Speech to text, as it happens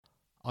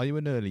Are you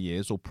an early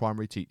years or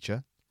primary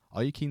teacher?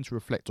 Are you keen to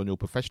reflect on your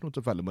professional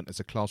development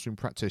as a classroom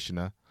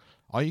practitioner?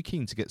 Are you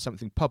keen to get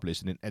something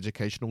published in an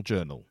educational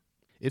journal?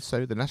 If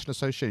so, the National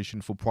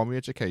Association for Primary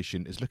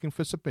Education is looking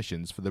for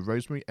submissions for the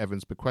Rosemary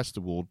Evans Bequest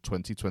Award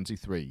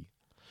 2023.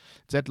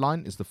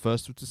 Deadline is the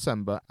 1st of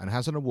December and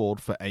has an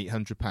award for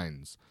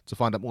 £800. To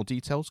find out more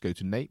details, go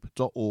to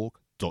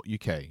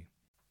nape.org.uk.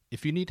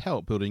 If you need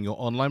help building your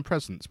online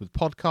presence with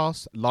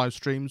podcasts, live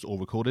streams, or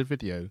recorded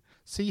video,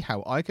 see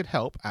how I could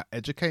help at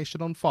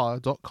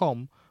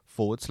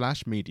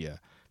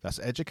educationonfire.com/media. That's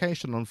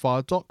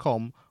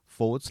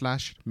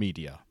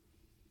educationonfire.com/media.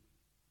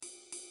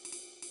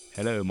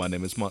 Hello, my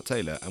name is Mark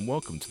Taylor, and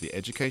welcome to the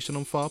Education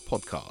on Fire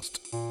podcast.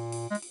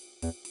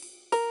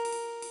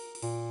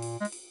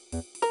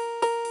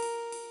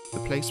 The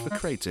place for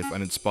creative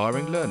and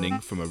inspiring learning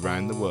from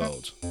around the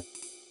world.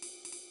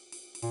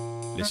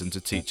 Listen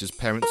to teachers,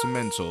 parents and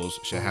mentors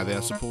share how they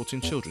are supporting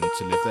children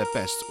to live their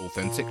best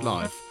authentic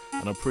life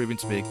and are proving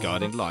to be a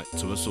guiding light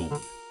to us all.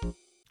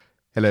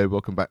 Hello,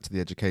 welcome back to the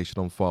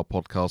Education on Fire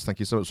podcast. Thank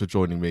you so much for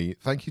joining me.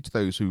 Thank you to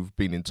those who've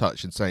been in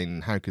touch and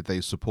saying how could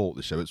they support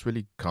the show. It's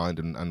really kind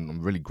and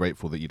I'm really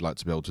grateful that you'd like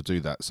to be able to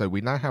do that. So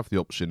we now have the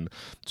option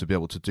to be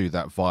able to do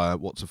that via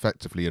what's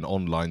effectively an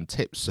online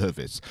tip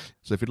service.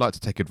 So if you'd like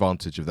to take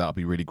advantage of that, I'll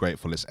be really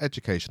grateful. It's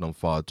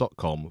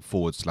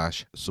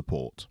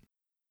educationonfire.com/support.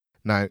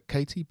 Now,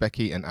 Katie,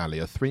 Becky and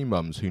Ali are three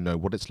mums who know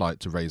what it's like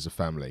to raise a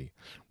family.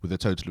 With a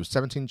total of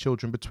 17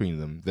 children between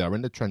them, they are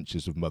in the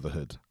trenches of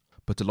motherhood.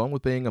 But along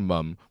with being a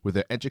mum, with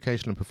their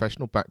educational and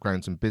professional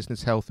backgrounds in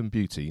business, health and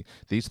beauty,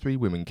 these three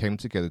women came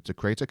together to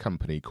create a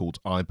company called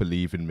I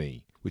Believe in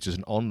Me, which is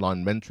an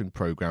online mentoring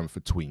program for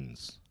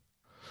tweens.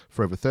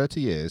 For over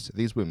 30 years,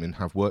 these women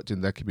have worked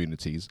in their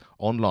communities,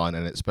 online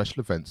and at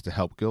special events to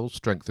help girls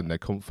strengthen their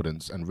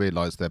confidence and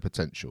realise their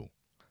potential.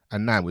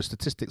 And now, with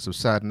statistics of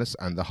sadness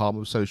and the harm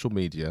of social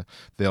media,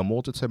 they are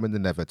more determined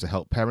than ever to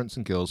help parents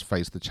and girls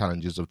face the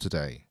challenges of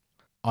today.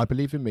 I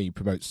Believe in Me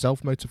promotes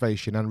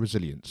self-motivation and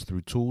resilience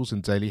through tools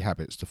and daily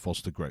habits to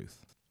foster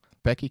growth.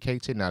 Becky,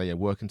 Katie and Ali are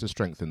working to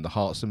strengthen the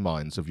hearts and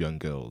minds of young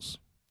girls.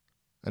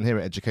 And here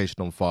at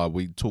Education on Fire,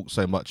 we talk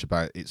so much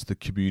about it's the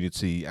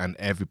community and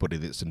everybody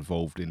that's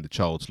involved in the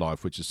child's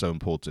life, which is so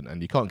important.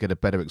 And you can't get a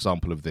better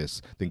example of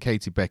this than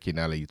Katie, Becky and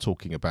Ali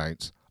talking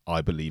about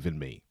I Believe in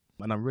Me.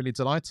 And I'm really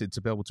delighted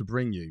to be able to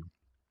bring you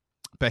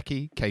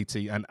Becky,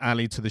 Katie and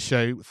Ali to the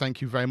show. Thank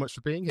you very much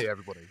for being here,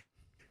 everybody.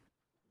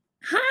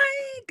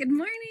 Hi, good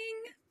morning.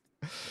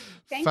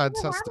 Thank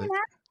Fantastic.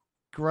 You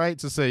Great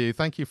to see you.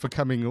 Thank you for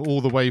coming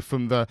all the way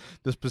from the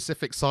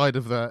Pacific side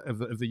of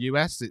the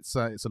US. It's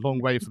a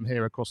long way from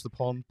here across the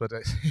pond, but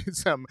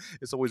it's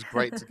always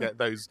great to get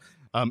those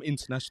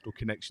international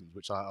connections,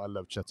 which I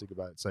love chatting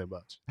about so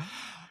much.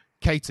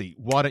 Katie,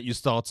 why don't you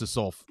start us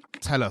off?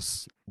 Tell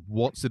us,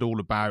 what's it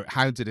all about?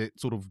 How did it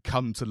sort of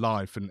come to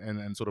life,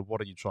 and sort of what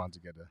are you trying to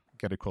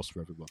get across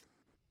for everyone?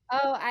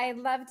 Oh, I'd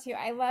love to.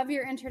 I love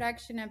your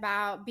introduction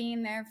about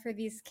being there for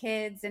these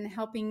kids and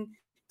helping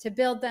to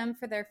build them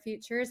for their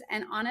futures.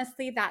 And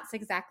honestly, that's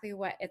exactly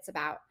what it's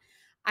about.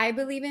 I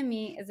Believe in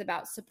Me is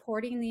about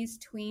supporting these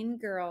tween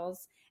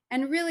girls.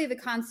 And really, the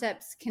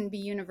concepts can be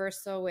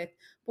universal with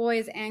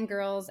boys and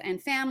girls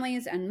and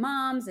families and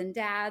moms and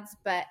dads.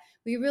 But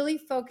we really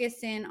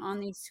focus in on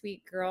these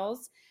sweet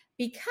girls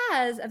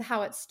because of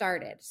how it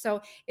started.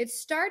 So it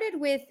started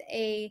with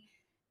a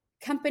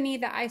company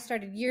that I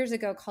started years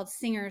ago called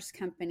Singers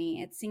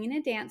Company. It's singing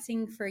and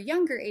dancing for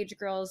younger age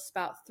girls,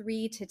 about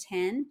 3 to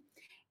 10.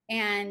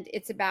 And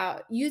it's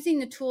about using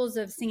the tools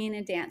of singing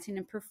and dancing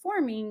and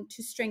performing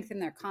to strengthen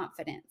their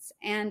confidence.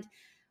 And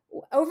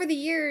over the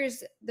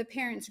years, the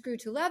parents grew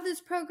to love this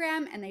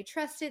program and they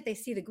trust it. They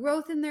see the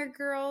growth in their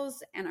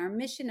girls, and our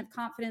mission of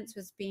confidence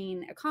was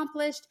being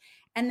accomplished.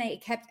 And they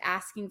kept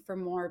asking for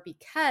more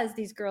because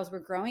these girls were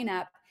growing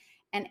up.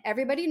 And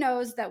everybody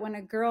knows that when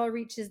a girl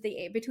reaches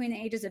between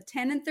the ages of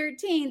 10 and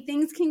 13,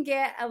 things can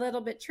get a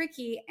little bit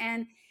tricky,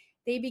 and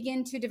they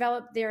begin to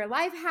develop their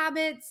life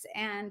habits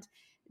and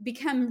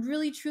become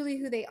really truly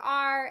who they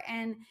are,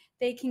 and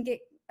they can get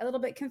a little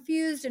bit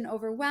confused and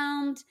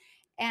overwhelmed.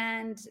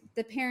 And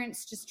the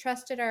parents just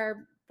trusted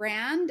our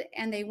brand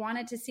and they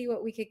wanted to see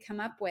what we could come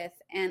up with.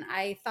 And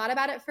I thought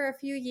about it for a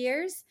few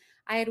years.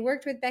 I had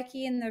worked with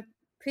Becky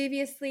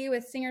previously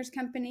with Singers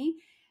Company,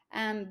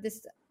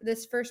 this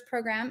first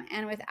program,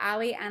 and with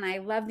Ali, and I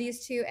love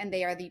these two, and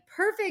they are the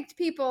perfect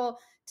people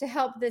to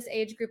help this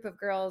age group of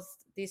girls,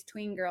 these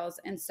tween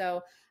girls. And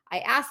so I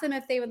asked them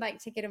if they would like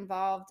to get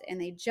involved, and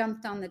they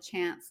jumped on the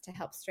chance to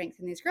help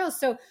strengthen these girls.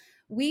 So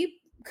we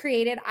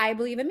created I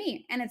Believe in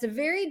Me, and it's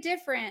very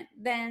different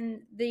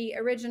than the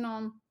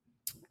original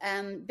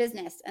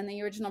business and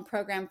the original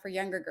program for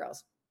younger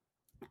girls.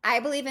 I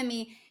Believe in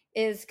Me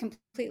is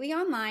completely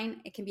online.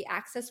 It can be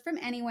accessed from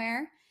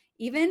anywhere,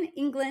 even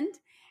England.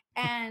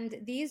 And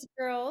these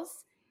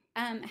girls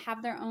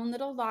have their own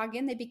little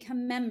login. They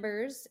become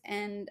members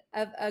and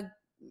of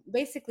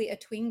basically a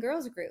tween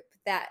girls group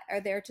that are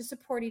there to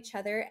support each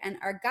other and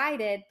are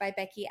guided by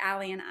Becky,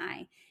 Ali, and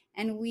I.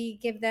 and we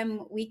give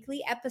them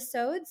weekly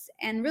episodes,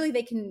 and really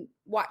they can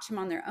watch them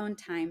on their own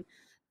time.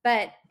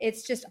 But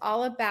it's just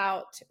all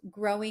about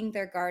growing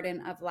their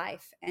garden of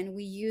life. And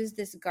we use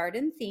this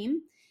garden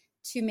theme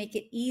to make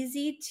it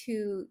easy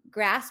to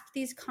grasp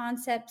these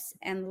concepts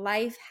and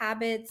life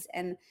habits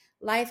and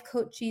life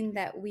coaching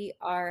that we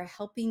are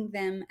helping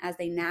them as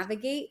they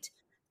navigate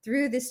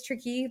through this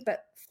tricky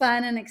but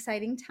fun and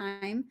exciting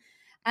time.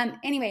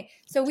 Anyway,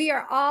 so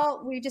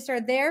we just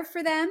are there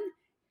for them,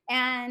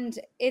 and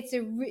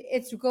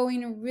it's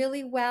going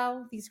really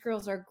well. These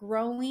girls are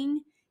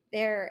growing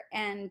there,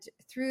 and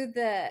through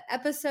the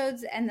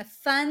episodes and the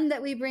fun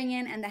that we bring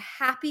in and the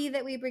happy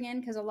that we bring in,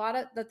 because a lot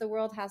of that the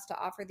world has to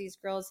offer these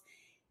girls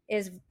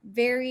is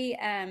very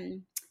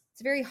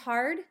it's very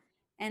hard,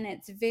 and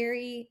it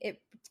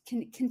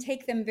can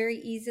take them very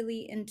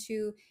easily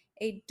into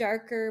a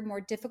darker,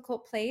 more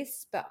difficult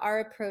place. But our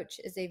approach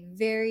is a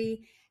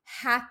very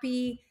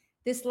happy,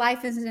 this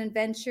life is an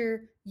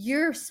adventure,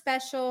 you're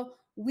special,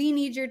 we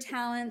need your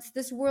talents,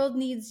 this world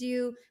needs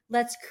you,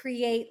 let's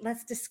create,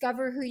 let's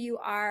discover who you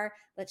are,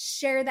 let's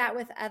share that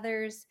with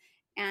others.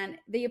 And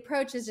the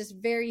approach is just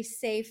very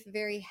safe,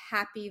 very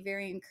happy,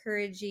 very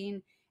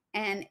encouraging,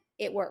 and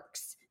it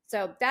works.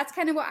 So that's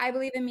kind of what I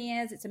Believe in Me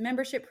is. It's a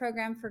membership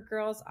program for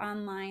girls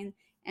online,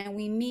 and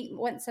we meet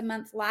once a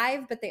month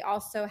live, but they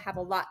also have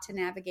a lot to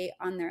navigate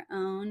on their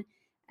own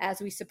as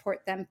we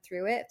support them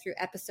through it, through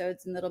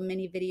episodes and little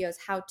mini videos,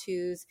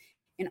 how-tos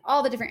in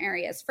all the different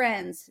areas: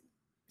 friends,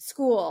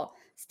 school,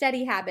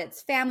 study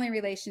habits, family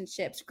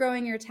relationships,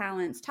 growing your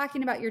talents,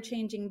 talking about your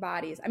changing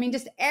bodies. I mean,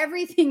 just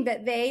everything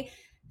that they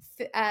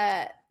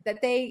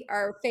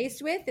are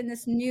faced with in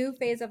this new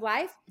phase of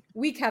life,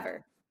 we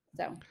cover.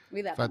 So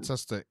we love them.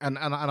 Fantastic. And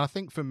I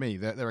think for me,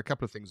 there are a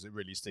couple of things that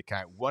really stick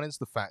out. One is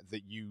the fact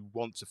that you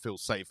want to feel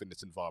safe in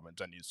this environment,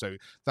 don't you? So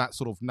that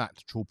sort of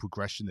natural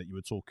progression that you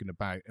were talking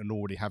about, and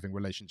already having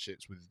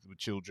relationships with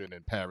children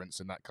and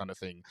parents and that kind of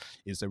thing,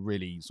 is a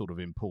really sort of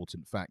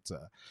important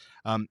factor.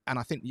 And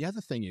I think the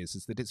other thing is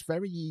that it's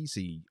very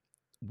easy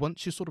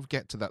once you sort of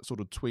get to that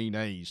sort of tween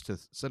age to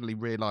suddenly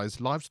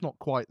realize life's not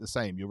quite the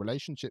same. Your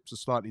relationships are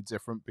slightly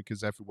different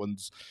because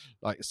everyone's,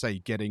 like, say,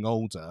 getting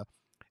older.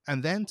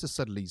 And then to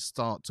suddenly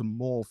start to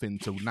morph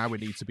into, now we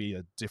need to be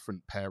a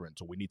different parent,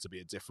 or we need to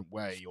be a different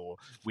way, or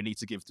we need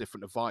to give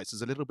different advice.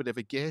 There's a little bit of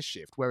a gear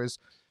shift. Whereas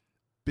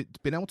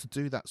being able to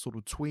do that sort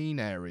of tween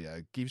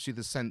area gives you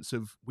the sense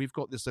of, we've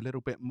got this a little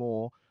bit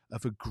more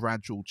of a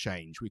gradual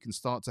change. We can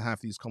start to have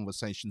these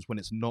conversations when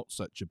it's not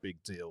such a big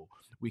deal.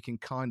 We can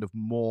kind of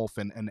morph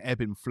and ebb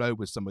and flow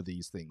with some of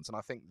these things. And I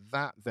think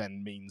that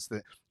then means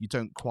that you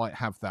don't quite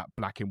have that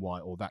black and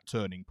white, or that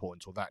turning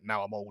point, or that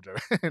now I'm older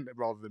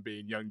rather than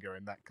being younger,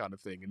 and that kind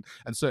of thing.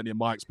 And certainly in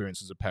my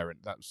experience as a parent,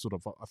 that's sort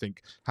of, I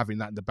think, having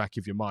that in the back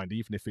of your mind,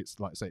 even if it's,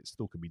 like I say, it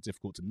still can be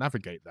difficult to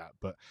navigate that,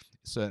 but it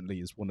certainly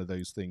is one of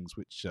those things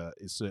which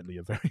is certainly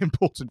a very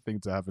important thing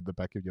to have in the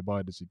back of your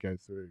mind as you go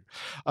through.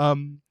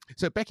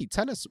 So Becky,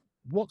 tell us,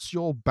 what's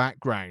your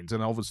background?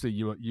 And obviously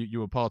you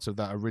were part of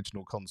that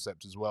original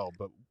concept as well,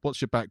 but what's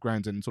your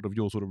background and sort of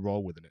your sort of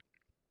role within it?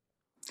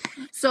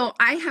 So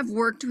I have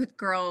worked with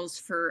girls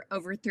for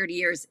over 30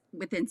 years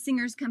within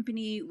Singers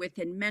Company,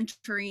 within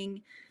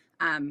mentoring.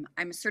 I'm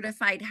a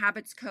certified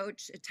habits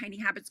coach, a tiny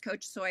habits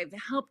coach. So I've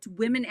helped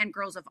women and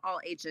girls of all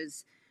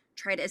ages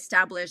try to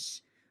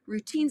establish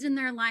routines in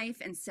their life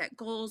and set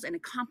goals and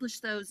accomplish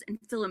those and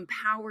feel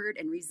empowered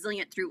and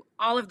resilient through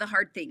all of the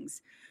hard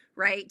things,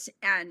 right?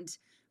 And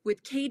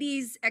with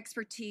Katie's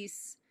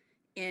expertise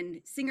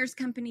in Singers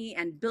Company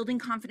and building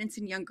confidence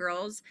in young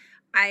girls,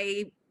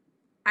 I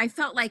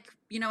felt like,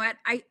 you know what,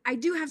 I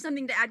do have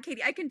something to add,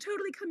 Katie. I can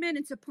totally come in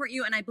and support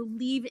you. And I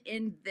believe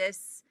in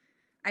this.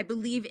 I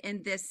believe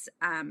in this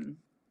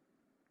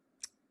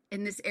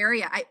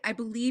area. I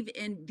believe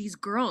in these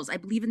girls. I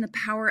believe in the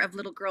power of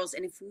little girls.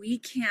 And if we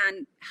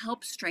can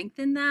help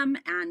strengthen them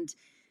and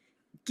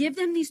give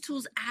them these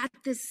tools at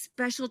this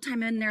special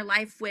time in their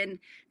life when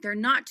they're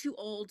not too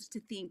old to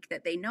think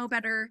that they know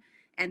better,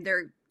 and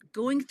they're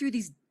going through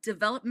these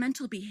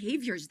developmental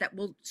behaviors that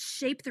will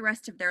shape the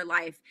rest of their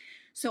life.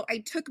 So I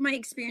took my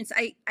experience.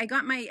 I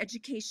got my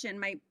education,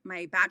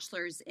 my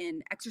bachelor's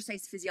in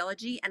exercise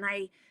physiology, and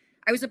I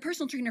was a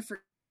personal trainer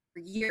for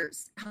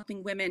years,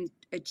 helping women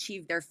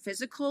achieve their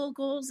physical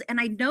goals. And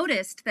I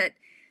noticed that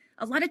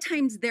a lot of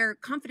times their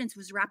confidence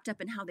was wrapped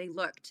up in how they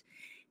looked.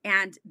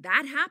 And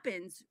that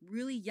happens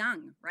really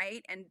young,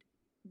 right? And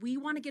we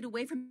want to get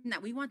away from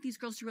that. We want these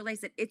girls to realize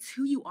that it's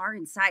who you are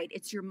inside.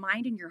 It's your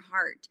mind and your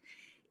heart.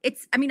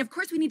 Of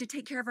course we need to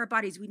take care of our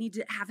bodies. We need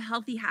to have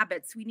healthy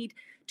habits. We need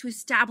to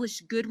establish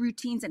good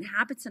routines and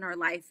habits in our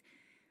life,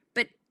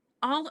 but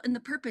all in the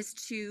purpose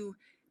to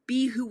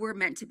be who we're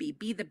meant to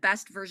be the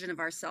best version of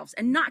ourselves,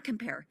 and not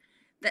compare.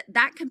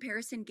 That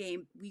comparison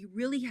game we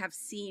really have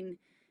seen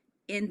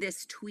in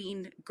this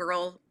tween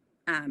girl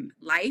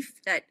life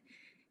that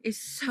is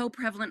so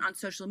prevalent on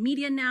social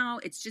media now.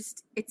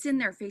 It's in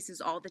their faces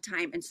all the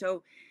time. And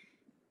so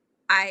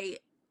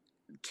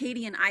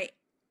Katie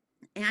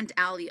and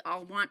Allie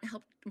all want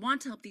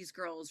to help these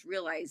girls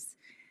realize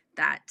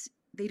that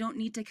they don't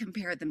need to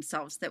compare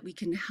themselves, that we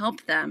can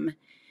help them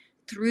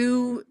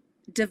through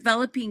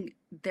developing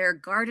their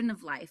garden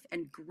of life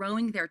and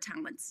growing their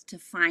talents to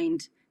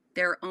find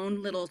their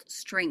own little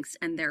strengths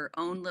and their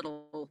own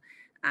little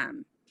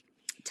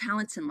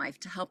talents in life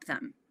to help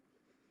them.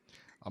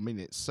 I mean,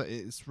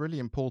 it's really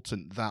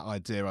important, that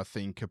idea, I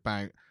think,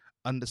 about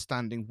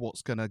understanding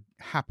what's going to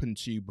happen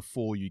to you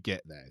before you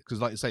get there.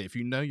 Because like you say, if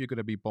you know you're going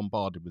to be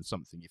bombarded with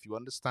something, if you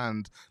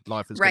understand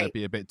life is going to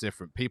be a bit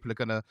different, people are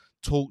going to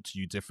talk to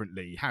you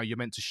differently, how you're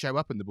meant to show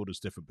up in the world is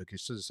different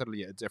because you're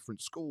suddenly at a different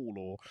school,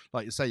 or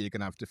like you say, you're going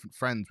to have different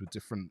friends with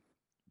different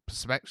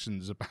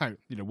perceptions about,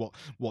 you know,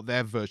 what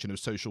their version of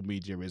social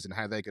media is and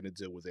how they're going to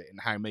deal with it and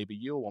how maybe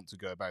you'll want to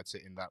go about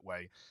it in that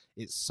way.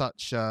 It's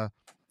such a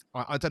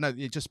I don't know,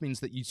 it just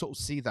means that you sort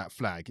of see that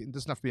flag. It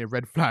doesn't have to be a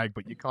red flag,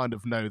 but you kind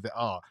of know that,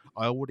 I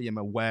already am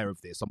aware of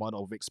this. I might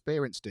not have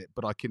experienced it,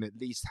 but I can at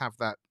least have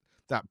that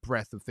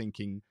breath of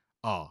thinking,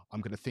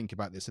 I'm going to think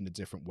about this in a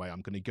different way.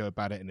 I'm going to go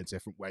about it in a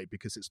different way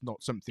because it's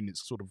not something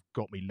that's sort of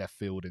got me left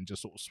field and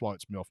just sort of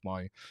swipes me off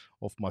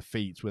my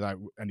feet without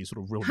any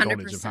sort of real 100%.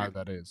 knowledge of how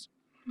that is.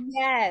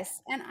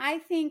 Yes. And I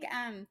think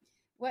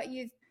what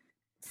you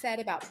said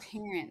about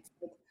parents,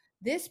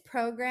 this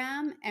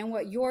program and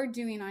what you're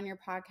doing on your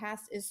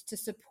podcast is to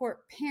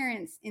support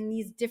parents in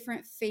these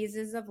different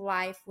phases of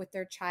life with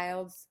their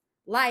child's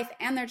life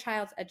and their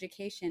child's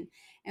education.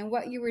 And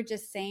what you were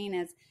just saying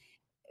is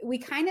we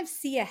kind of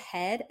see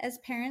ahead as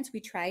parents, we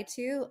try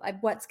to,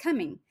 like what's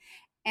coming.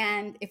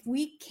 And if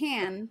we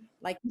can,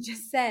 like you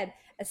just said,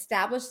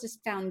 establish this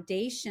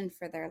foundation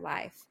for their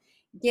life,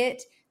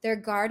 get their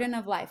garden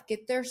of life,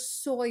 get their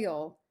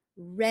soil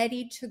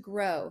ready to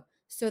grow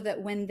so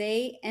that when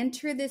they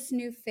enter this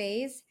new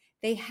phase,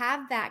 they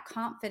have that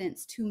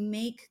confidence to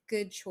make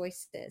good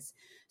choices.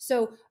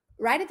 So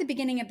right at the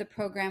beginning of the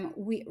program,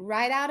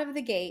 right out of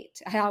the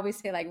gate, I always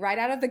say like right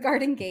out of the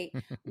garden gate,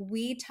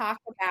 we talk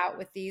about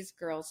with these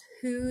girls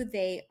who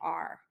they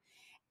are.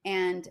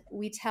 And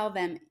we tell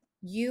them,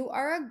 you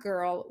are a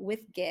girl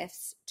with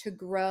gifts to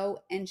grow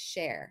and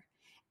share.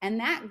 And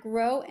that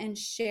grow and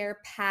share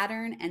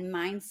pattern and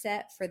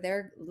mindset for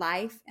their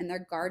life and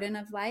their garden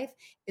of life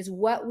is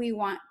what we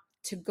want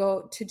to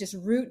go to just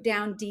root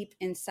down deep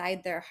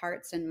inside their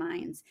hearts and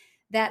minds,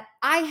 that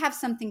I have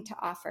something to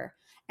offer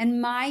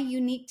and my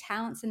unique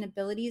talents and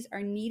abilities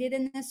are needed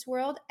in this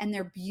world and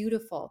they're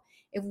beautiful.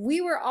 If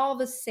we were all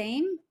the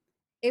same,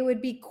 it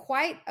would be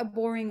quite a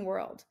boring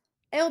world.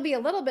 It'll be a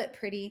little bit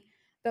pretty,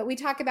 but we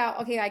talk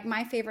about, okay, like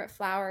my favorite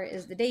flower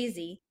is the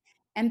daisy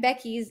and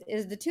Becky's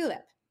is the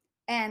tulip.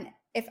 And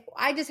if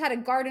I just had a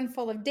garden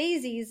full of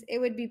daisies, it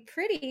would be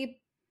pretty.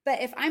 But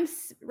if I'm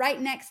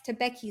right next to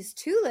Becky's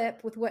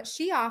tulip with what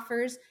she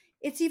offers,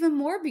 it's even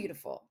more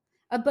beautiful.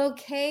 A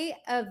bouquet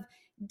of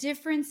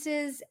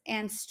differences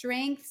and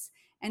strengths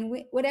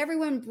and what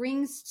everyone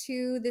brings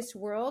to this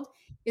world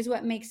is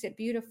what makes it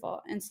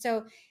beautiful. And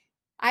so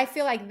I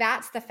feel like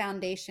that's the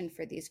foundation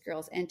for these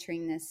girls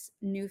entering this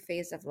new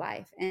phase of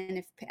life. And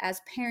if,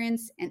 as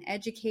parents and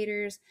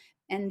educators,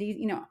 and these,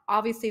 you know,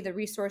 obviously the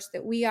resource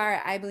that we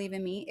are, I believe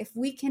in me, if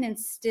we can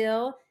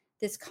instill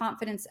this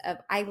confidence of,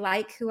 I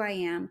like who I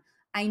am,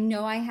 I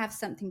know I have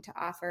something to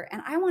offer,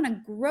 and I want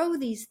to grow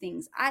these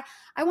things.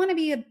 I want to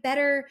be a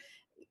better,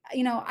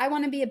 you know, I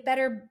want to be a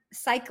better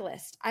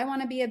cyclist. I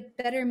want to be a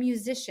better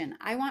musician.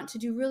 I want to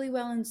do really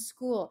well in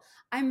school.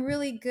 I'm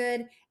really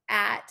good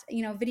at,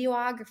 you know,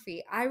 videography.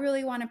 I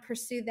really want to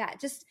pursue that,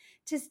 just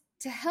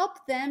to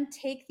help them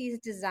take these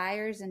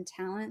desires and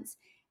talents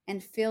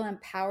and feel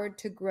empowered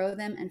to grow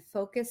them and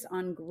focus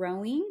on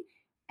growing.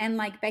 And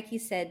like Becky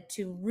said,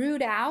 to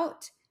root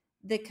out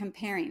the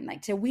comparing,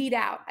 like to weed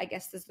out, I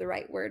guess is the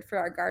right word for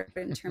our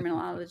garden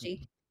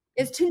terminology,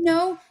 is to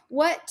know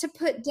what to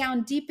put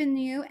down deep in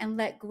you and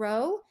let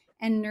grow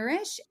and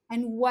nourish,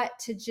 and what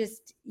to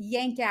just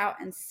yank out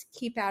and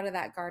keep out of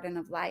that garden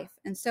of life.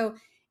 And so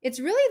it's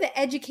really the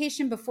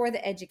education before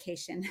the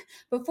education.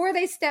 Before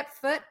they step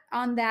foot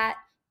on that,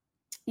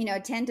 you know,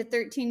 10 to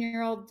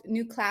 13-year-old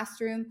new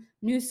classroom,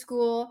 new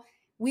school,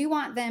 we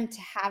want them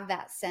to have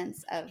that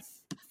sense of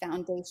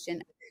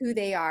foundation, who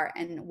they are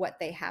and what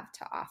they have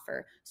to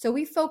offer. So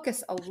we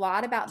focus a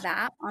lot about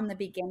that on the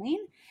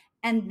beginning,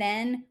 and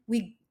then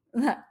we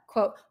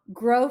quote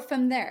grow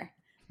from there.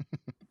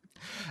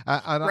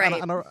 And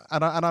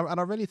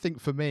I really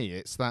think for me,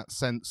 it's that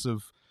sense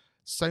of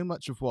so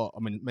much of what, I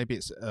mean, maybe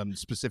it's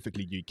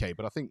specifically UK,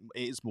 but I think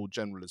it is more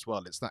general as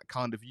well. It's that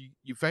kind of,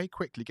 you very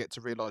quickly get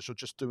to realize you're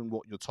just doing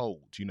what you're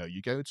told. You know,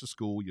 you go to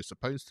school, you're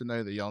supposed to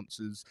know the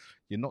answers.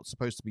 You're not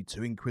supposed to be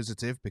too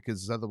inquisitive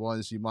because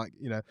otherwise you might,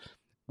 you know,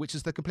 which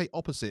is the complete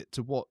opposite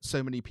to what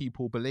so many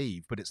people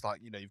believe. But it's like,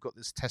 you know, you've got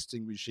this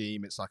testing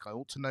regime. It's like, I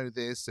ought to know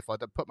this. If I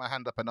don't put my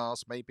hand up and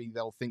ask, maybe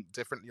they'll think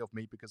differently of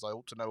me because I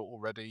ought to know it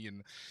already.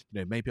 And,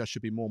 you know, maybe I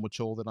should be more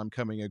mature than I'm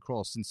coming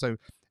across. And so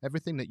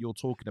everything that you're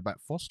talking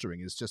about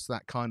fostering is just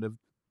that kind of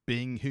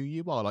being who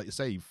you are, like you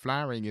say,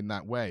 flowering in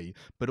that way,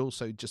 but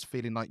also just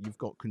feeling like you've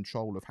got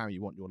control of how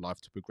you want your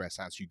life to progress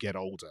as you get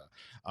older.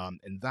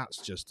 And that's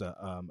just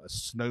a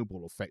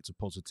snowball effect of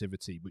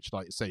positivity, which,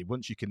 like you say,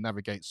 once you can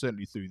navigate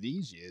certainly through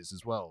these years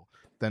as well,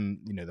 then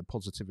the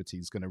positivity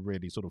is going to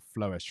really sort of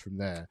flourish from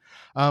there.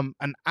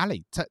 And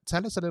Ali,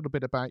 tell us a little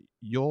bit about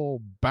your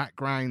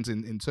background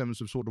in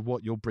terms of sort of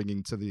what you're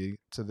bringing to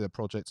the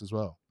project as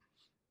well.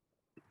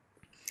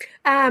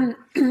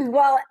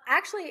 Well,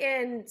 actually,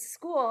 in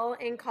school,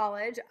 in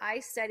college, I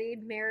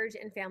studied marriage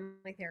and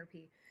family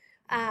therapy.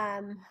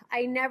 I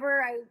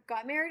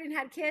got married and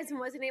had kids and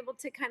wasn't able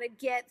to kind of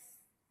get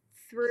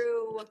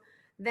through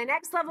the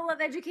next level of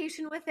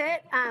education with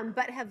it,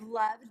 but have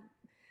loved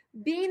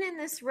being in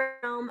this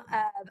realm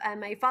of,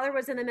 my father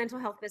was in the mental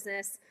health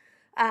business,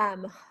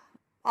 and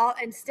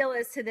still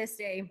is to this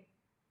day.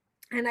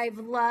 And I've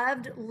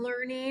loved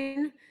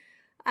learning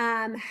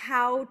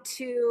how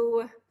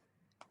to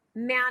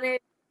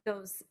manage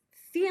those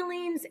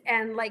feelings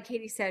and, like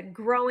Katie said,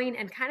 growing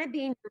and kind of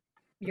being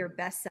your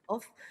best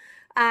self.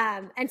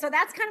 And so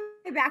that's kind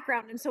of my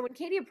background. And so when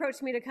Katie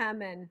approached me to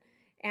come and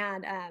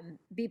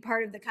be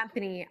part of the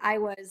company, I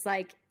was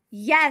like,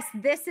 yes,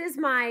 this is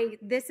my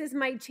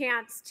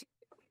chance to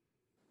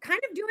kind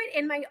of do it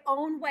in my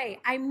own way.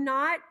 I'm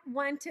not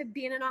one to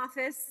be in an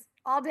office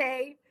all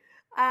day.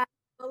 A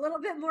little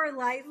bit more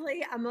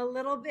lively. I'm a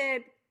little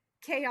bit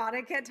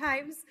chaotic at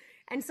times.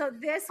 And so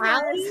this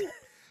was...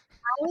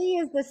 Ali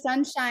is the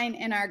sunshine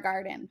in our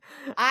garden.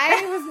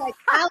 I was like,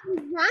 Ali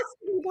has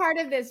to be part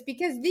of this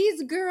because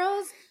these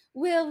girls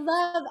will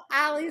love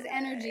Ali's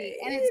energy.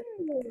 And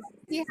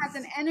she has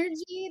an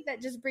energy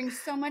that just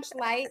brings so much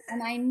light.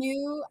 And I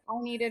knew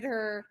we needed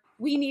her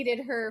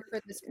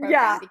for this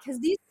program because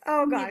these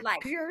God,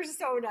 you're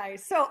so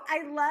nice. So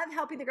I love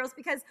helping the girls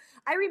because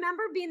I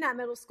remember being that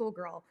middle school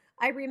girl.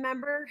 I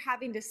remember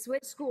having to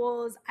switch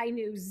schools. I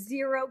knew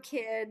 0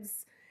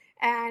 kids.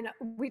 And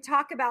we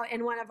talk about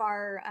in one of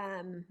our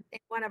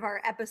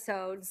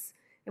episodes,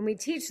 and we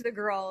teach the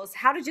girls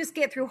how to just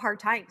get through hard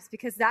times,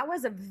 because that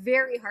was a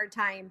very hard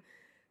time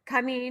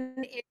coming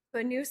into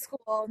a new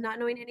school, not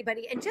knowing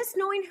anybody, and just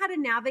knowing how to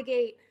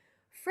navigate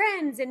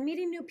friends and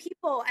meeting new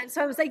people. And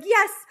so I was like,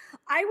 yes,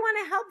 I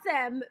want to help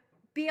them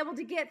be able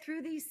to get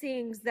through these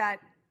things that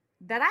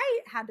I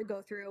had to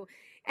go through,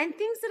 and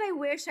things that I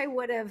wish I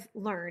would have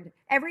learned.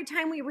 Every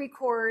time we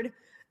record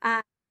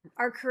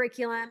our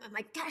curriculum, I'm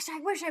like, gosh, I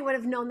wish I would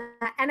have known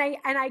that. And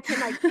I can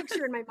like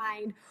picture in my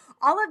mind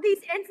all of these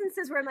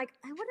instances where I'm like,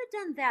 I would have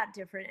done that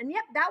different. And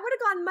yep, that would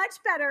have gone much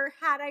better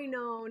had I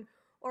known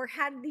or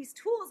had these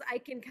tools I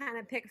can kind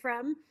of pick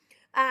from.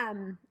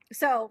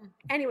 So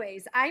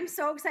anyways, I'm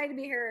so excited to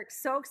be here,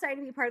 so excited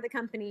to be part of the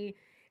company,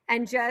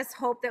 and just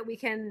hope that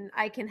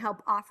I can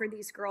help offer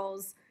these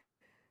girls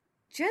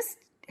just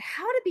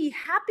how to be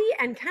happy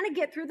and kind of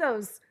get through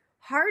those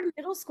hard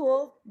middle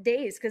school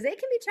days, because they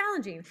can be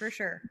challenging for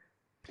sure.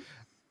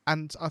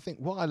 And I think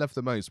what I love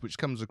the most, which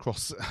comes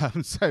across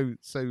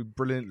so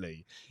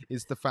brilliantly,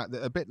 is the fact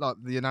that, a bit like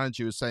the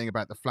analogy you were saying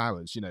about the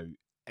flowers,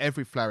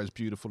 every flower is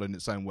beautiful in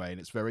its own way and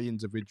it's very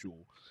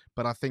individual.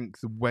 But I think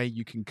the way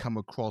you can come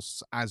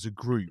across as a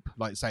group,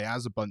 like say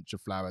as a bunch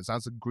of flowers,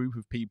 as a group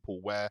of people,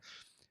 where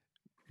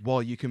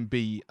while you can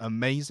be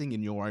amazing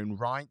in your own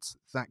right,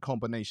 that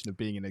combination of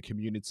being in a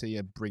community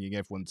and bringing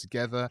everyone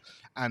together,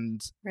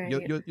 and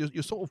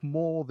you're sort of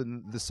more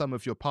than the sum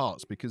of your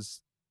parts,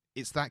 because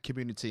it's that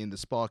community and the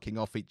sparking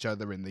off each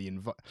other and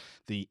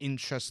the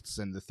interests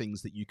and the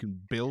things that you can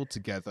build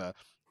together,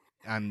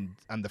 and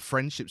the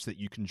friendships that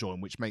you can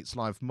join, which makes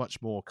life much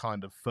more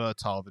kind of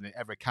fertile than it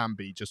ever can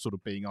be just sort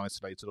of being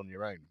isolated on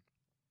your own.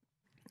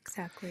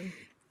 Exactly.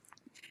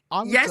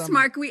 Yes,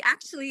 Mark, we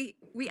actually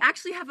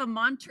have a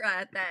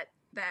mantra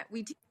that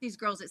we teach these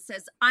girls. It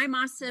says, I'm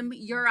awesome,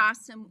 you're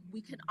awesome,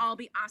 we can all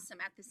be awesome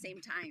at the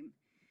same time.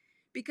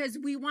 Because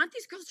we want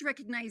these girls to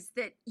recognize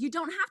that you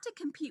don't have to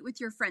compete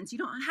with your friends. You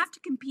don't have to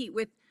compete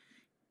with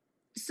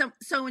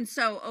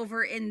so-and-so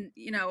over in,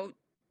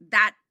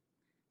 that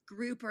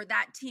group or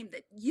that team.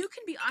 That you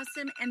can be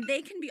awesome and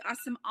they can be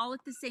awesome all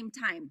at the same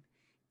time.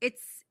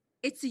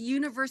 It's a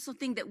universal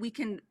thing that we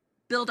can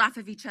build off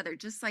of each other,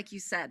 just like you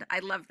said. I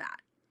love that.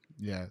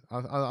 Yeah,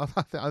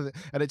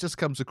 and it just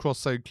comes across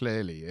so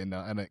clearly, and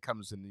it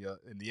comes in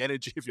the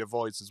energy of your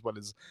voice, as well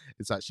as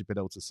it's actually been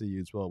able to see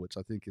you as well, which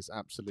I think is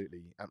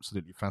absolutely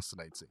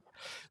fascinating.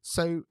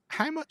 So,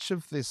 how much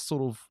of this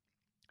sort of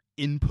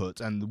input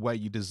and the way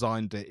you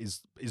designed it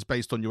is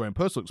based on your own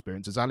personal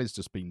experience, as Ali's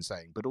just been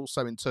saying, but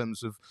also in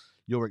terms of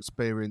your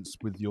experience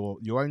with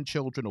your own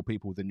children or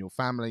people within your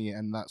family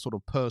and that sort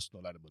of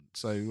personal element?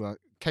 So,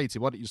 Katie,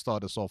 why don't you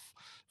start us off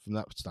from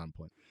that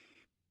standpoint?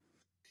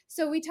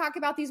 So we talk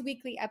about these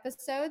weekly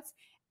episodes,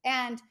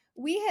 and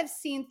we have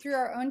seen through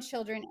our own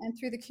children and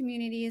through the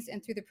communities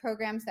and through the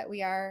programs that we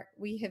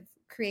have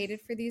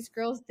created for these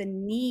girls, the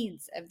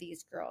needs of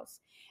these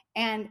girls.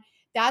 And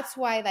that's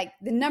why, like,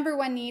 the number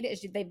one need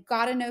is they've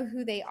got to know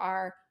who they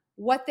are,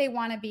 what they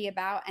want to be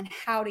about, and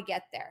how to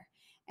get there.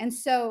 And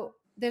so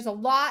there's a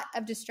lot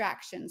of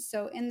distractions.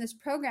 So in this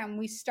program,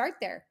 we start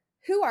there.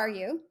 Who are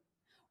you?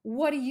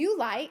 What do you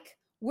like?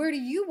 Where do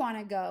you want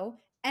to go?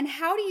 And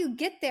how do you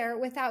get there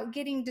without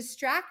getting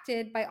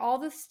distracted by all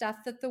the stuff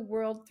that the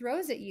world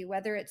throws at you,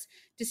 whether it's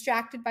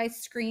distracted by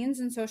screens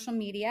and social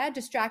media,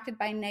 distracted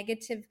by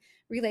negative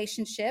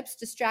relationships,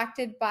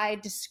 distracted by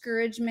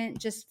discouragement,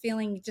 just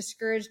feeling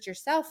discouraged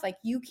yourself, like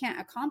you can't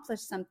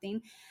accomplish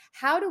something.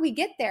 How do we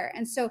get there?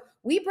 And so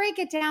we break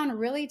it down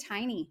really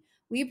tiny.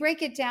 We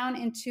break it down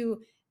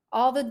into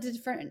all the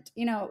different,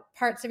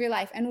 parts of your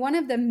life. And one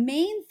of the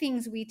main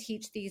things we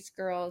teach these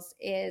girls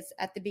is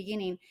at the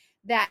beginning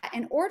that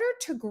in order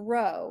to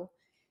grow,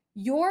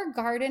 your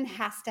garden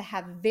has to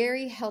have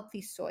very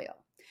healthy soil.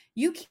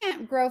 You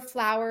can't grow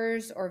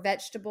flowers or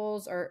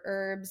vegetables or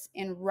herbs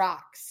in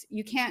rocks.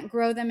 You can't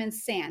grow them in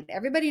sand.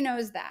 Everybody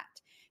knows that.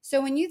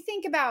 So when you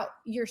think about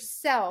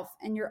yourself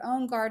and your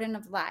own garden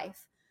of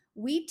life,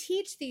 we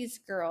teach these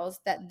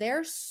girls that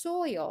their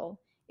soil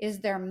is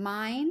their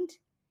mind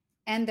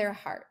and their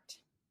heart.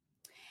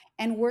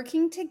 And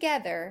working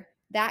together,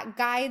 that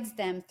guides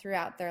them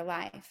throughout their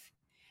life.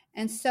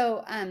 And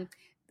so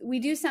we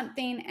do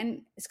something,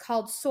 and it's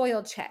called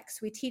soil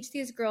checks. We teach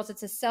these girls,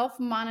 it's a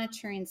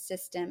self-monitoring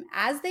system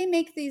as they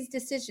make these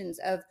decisions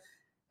of,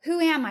 who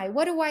am I?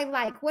 What do I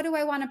like? What do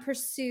I want to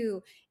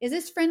pursue? Is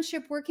this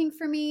friendship working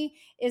for me?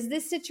 Is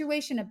this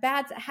situation a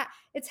bad?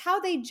 It's how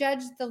they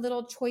judge the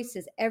little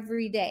choices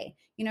every day.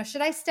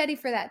 Should I study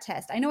for that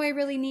test? I know I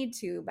really need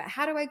to, but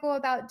how do I go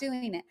about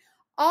doing it?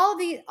 All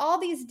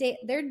these days,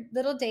 their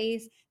little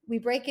days, we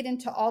break it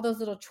into all those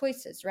little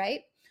choices,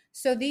 right?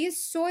 So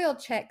these soil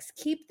checks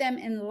keep them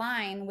in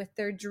line with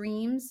their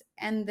dreams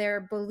and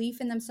their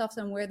belief in themselves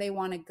and where they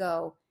want to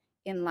go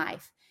in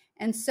life.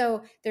 And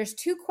so there's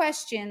 2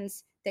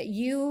 questions that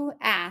you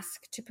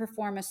ask to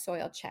perform a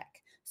soil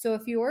check. So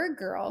if you're a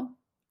girl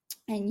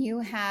and you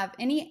have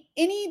any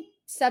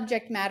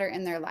subject matter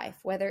in their life,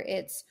 whether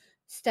it's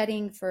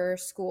studying for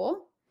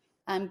school,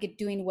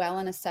 doing well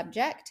in a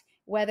subject,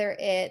 whether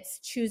it's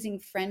choosing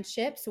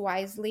friendships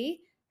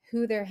wisely,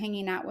 who they're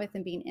hanging out with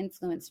and being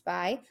influenced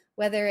by,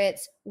 whether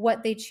it's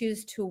what they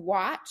choose to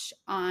watch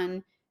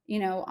on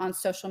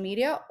social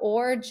media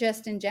or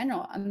just in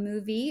general, a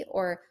movie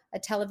or a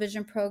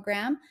television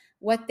program,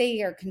 what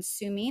they are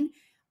consuming,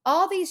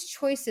 all these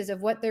choices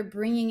of what they're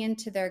bringing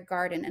into their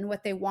garden and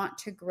what they want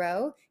to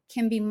grow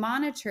can be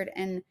monitored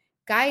and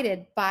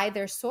guided by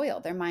their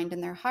soil, their mind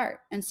and their heart.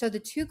 And so the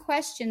 2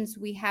 questions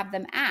we have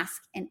them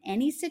ask in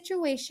any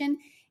situation,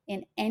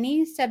 in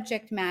any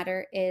subject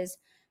matter is,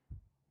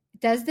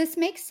 does this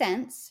make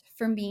sense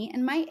for me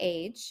and my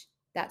age?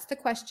 That's the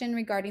question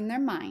regarding their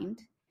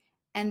mind.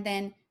 And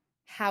then,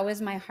 how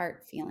is my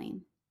heart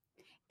feeling?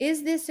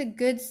 Is this a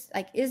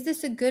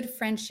good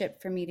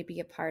friendship for me to be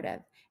a part of?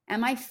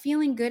 Am I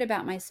feeling good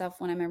about myself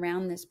when I'm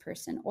around this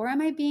person? Or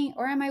am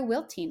I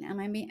wilting?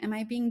 Am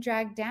I being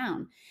dragged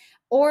down?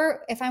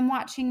 Or if I'm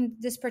watching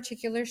this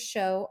particular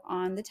show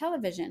on the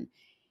television,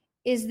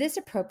 is this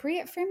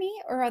appropriate for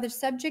me? Or are the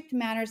subject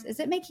matters, is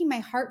it making my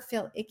heart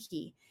feel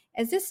icky?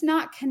 Is this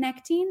not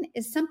connecting?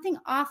 Is something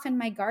off in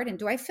my garden?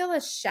 Do I feel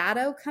a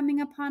shadow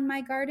coming upon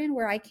my garden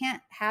where I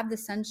can't have the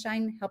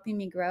sunshine helping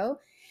me grow?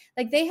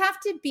 Like, they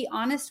have to be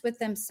honest with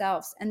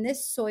themselves. And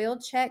this soil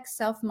check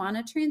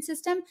self-monitoring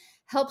system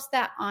helps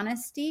that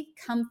honesty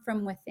come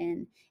from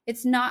within.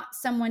 It's not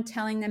someone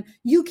telling them,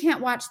 you can't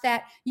watch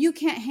that, you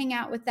can't hang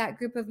out with that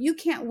group of, you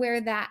can't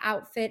wear that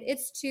outfit.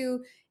 It's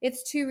too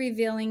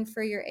revealing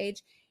for your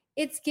age.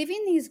 It's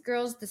giving these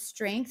girls the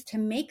strength to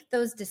make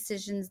those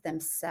decisions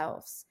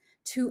themselves,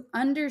 to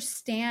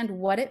understand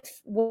what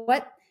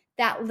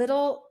that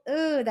little,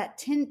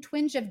 that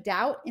twinge of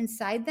doubt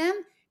inside them,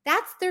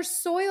 that's their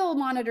soil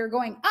monitor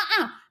going,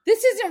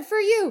 this isn't for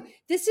you.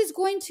 This is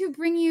going to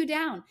bring you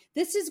down.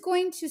 This is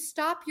going to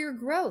stop your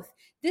growth.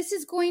 This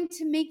is going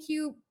to make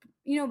you,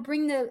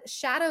 bring the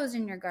shadows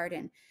in your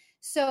garden.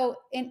 So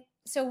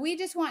we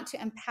just want to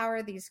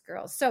empower these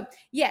girls. So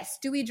yes,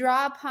 do we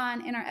draw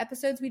upon, in our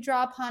episodes, we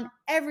draw upon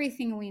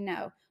everything we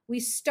know. We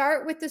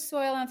start with the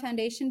soil and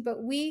foundation,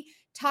 but we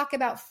talk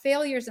about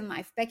failures in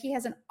life. Becky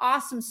has an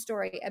awesome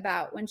story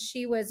about when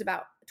she was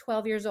about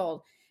 12 years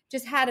old,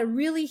 just had a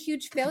really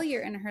huge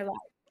failure in her life,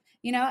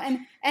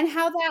 and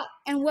how that,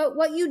 and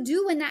what you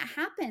do when that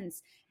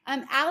happens.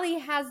 Allie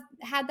has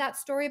had that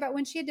story about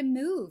when she had to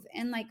move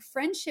and like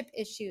friendship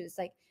issues.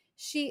 Like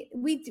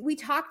we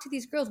talk to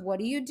these girls, what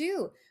do you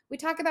do? We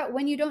talk about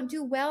when you don't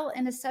do well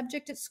in a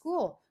subject at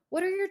school.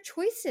 What are your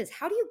choices?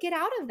 How do you get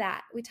out of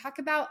that? We talk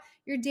about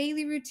your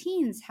daily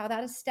routines, how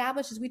that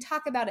establishes. We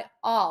talk about it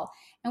all.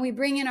 And we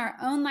bring in our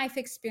own life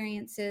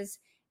experiences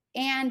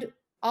and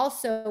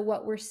also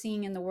what we're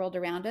seeing in the world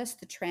around us,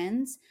 the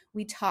trends.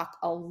 We talk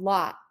a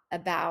lot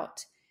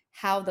about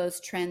how those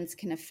trends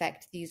can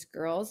affect these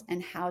girls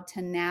and how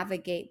to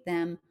navigate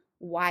them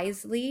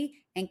wisely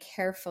and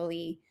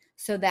carefully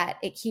so that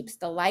it keeps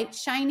the light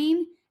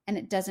shining and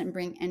it doesn't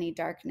bring any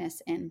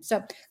darkness in.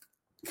 So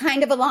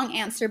kind of a long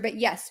answer, but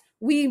yes,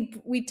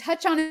 we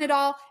touch on it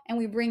all, and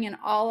we bring in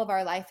all of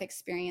our life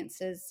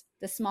experiences,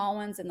 the small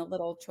ones and the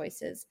little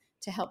choices,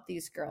 to help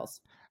these girls.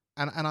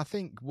 And I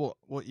think what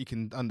you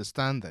can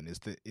understand then is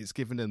that it's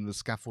giving them the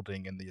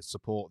scaffolding and the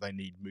support they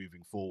need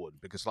moving forward.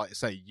 Because, like I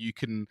say, you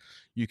can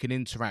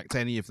interact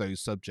any of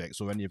those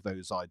subjects or any of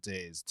those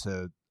ideas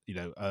to, you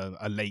know,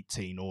 a late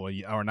teen or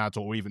an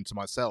adult, or even to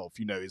myself.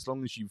 You know, as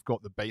long as you've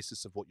got the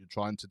basis of what you're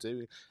trying to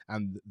do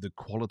and the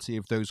quality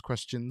of those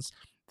questions,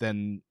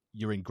 then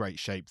you're in great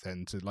shape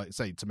then to, like I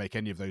say, to make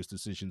any of those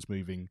decisions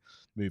moving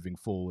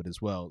forward as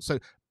well. So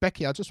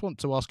Becky, I just want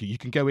to ask you, you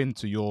can go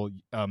into your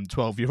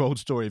 12-year-old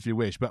story if you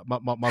wish, but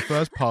my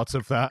first part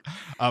of that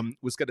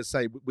was going to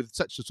say, with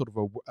such a sort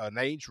of an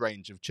age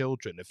range of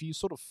children, have you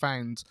sort of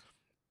found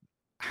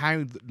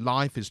how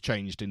life has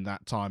changed in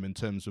that time in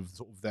terms of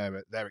sort of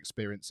their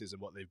experiences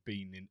and what they've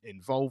been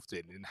involved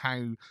in, and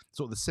how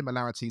sort of the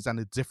similarities and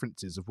the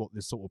differences of what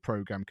this sort of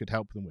program could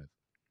help them with?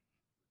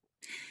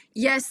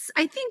 Yes,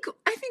 I think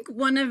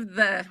one of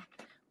the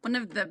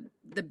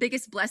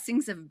biggest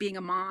blessings of being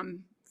a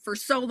mom for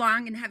so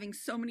long and having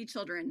so many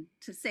children,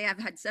 to say I've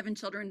had 7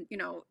 children, you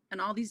know, and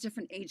all these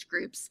different age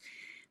groups,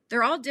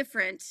 they're all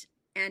different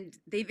and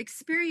they've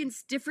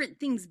experienced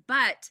different things,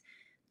 but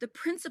the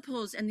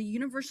principles and the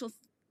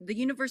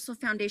universal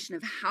foundation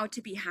of how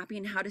to be happy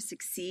and how to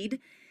succeed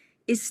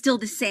is still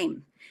the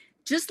same.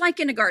 Just like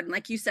in a garden,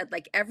 like you said,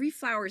 like every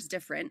flower is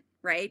different,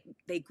 right?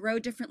 They grow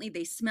differently,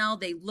 they smell,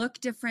 they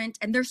look different,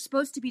 and they're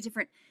supposed to be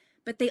different,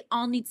 but they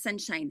all need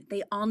sunshine.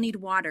 They all need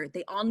water.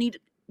 They all need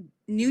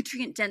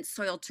nutrient dense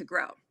soil to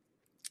grow.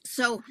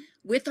 So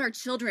with our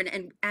children,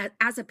 and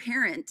as a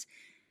parent,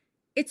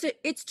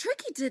 it's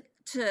tricky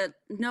to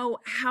know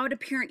how to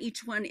parent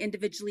each one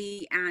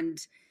individually and,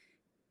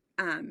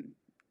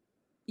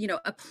 you know,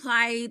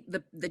 apply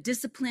the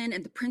discipline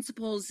and the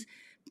principles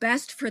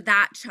best for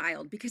that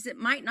child, because it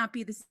might not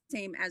be the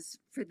same as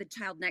for the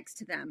child next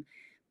to them.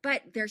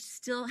 But there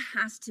still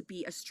has to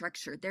be a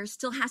structure. There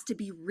still has to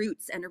be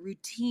roots and a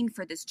routine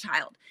for this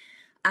child.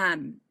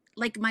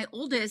 Like my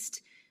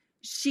oldest,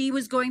 she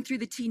was going through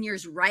the teen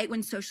years right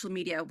when social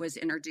media was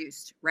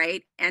introduced,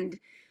 right? And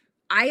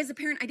I, as a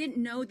parent, I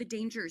didn't know the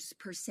dangers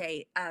per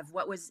se of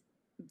what was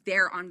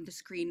there on the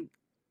screen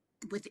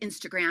with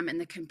Instagram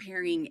and the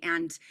comparing.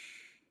 And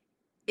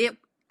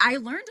I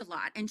learned a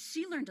lot, and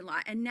she learned a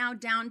lot. And now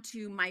down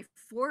to my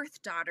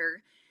 4th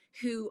daughter,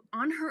 who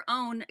on her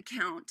own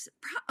account,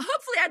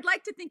 hopefully I'd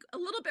like to think a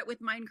little bit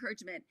with my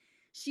encouragement,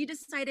 she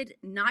decided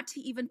not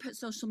to even put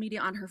social media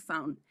on her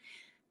phone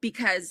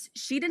because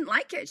she didn't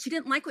like it. She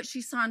didn't like what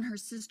she saw in her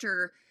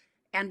sister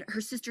and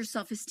her sister's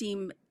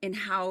self-esteem, and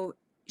how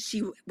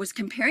she was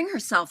comparing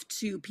herself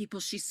to people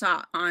she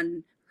saw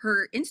on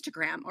her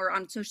Instagram or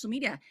on social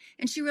media.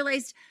 And she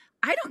realized,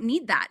 I don't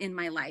need that in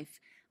my life.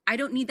 I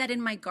don't need that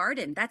in my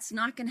garden. That's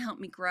not going to help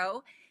me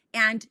grow.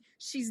 And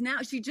she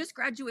just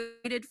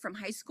graduated from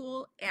high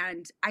school.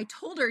 And I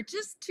told her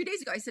just 2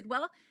 days ago, I said,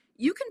 well,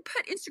 you can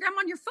put Instagram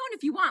on your phone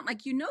if you want.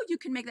 Like, you know, you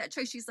can make that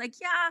choice. She's like,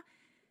 yeah,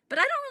 but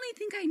I don't really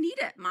think I need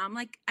it, Mom.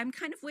 Like, I'm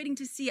kind of waiting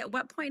to see at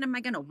what point am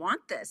I going to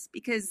want this,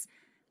 because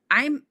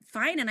I'm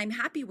fine and I'm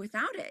happy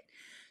without it.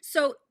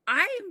 So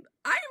I'm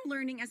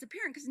learning as a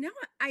parent, because now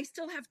I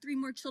still have 3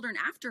 more children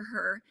after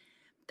her,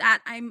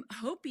 that I'm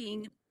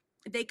hoping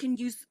they can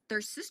use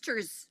their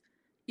sister's,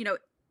 you know,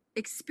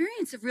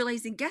 experience of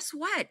realizing, guess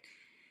what?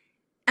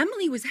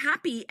 Emily was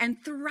happy and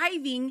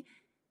thriving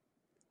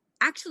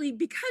actually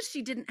because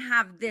she didn't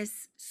have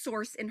this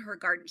source in her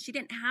garden. She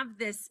didn't have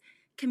this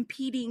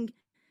competing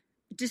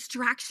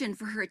distraction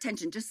for her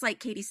attention, just like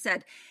Katie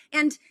said.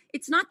 And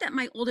it's not that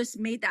my oldest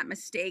made that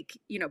mistake,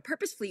 you know,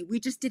 purposefully. We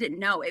just didn't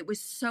know. It was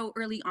so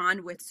early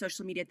on with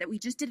social media that we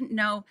just didn't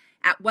know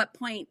at what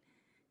point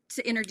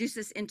to introduce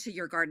this into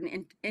your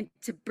garden and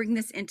to bring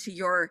this into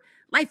your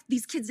life.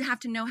 These kids have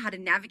to know how to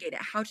navigate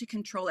it, how to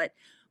control it,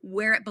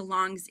 where it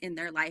belongs in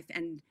their life,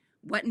 and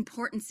what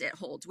importance it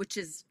holds, which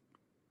is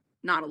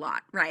not a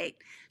lot, right?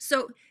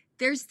 So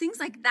there's things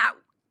like that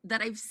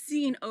I've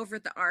seen over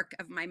the arc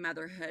of my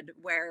motherhood,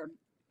 where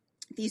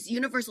these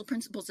universal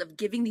principles of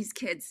giving these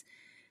kids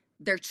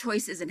their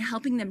choices and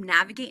helping them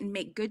navigate and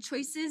make good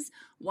choices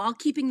while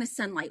keeping the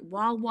sunlight,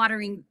 while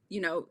watering,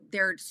 you know,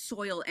 their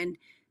soil, and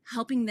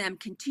helping them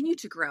continue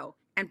to grow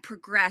and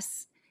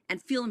progress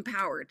and feel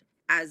empowered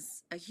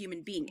as a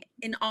human being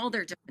in all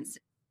their differences.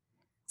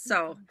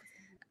 So,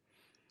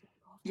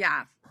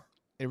 yeah.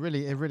 It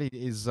really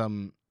is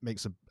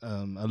makes a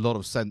lot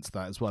of sense,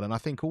 that as well. And I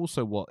think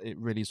also what it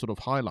really sort of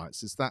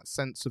highlights is that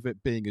sense of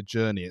it being a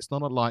journey. It's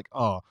not like,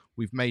 oh,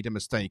 we've made a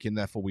mistake and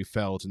therefore we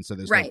failed, and so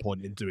there's no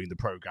point in doing the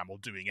program or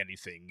doing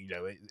anything, you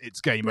know, it's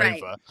game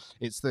over.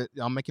 It's that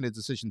I'm making a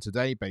decision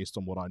today based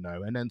on what I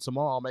know, and then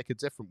tomorrow I'll make a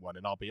different one,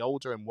 and I'll be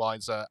older and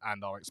wiser,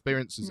 and our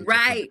experiences are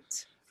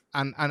different.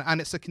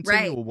 And it's a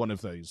continual one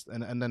of those,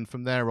 and then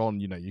from there on,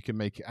 you know, you can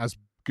make as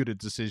good a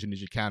decision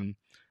as you can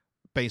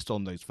based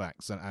on those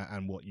facts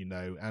and what you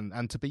know,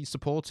 and to be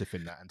supportive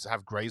in that, and to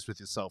have grace with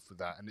yourself with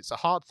that. And it's a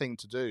hard thing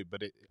to do,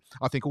 but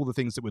I think all the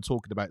things that we're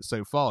talking about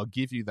so far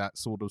give you that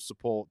sort of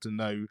support to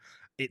know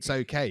it's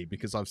okay,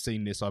 because I've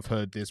seen this, I've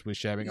heard this, we're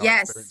sharing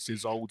our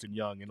experiences, old and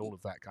young, and all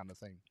of that kind of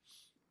thing.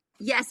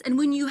 Yes, and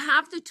when you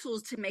have the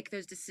tools to make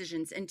those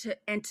decisions and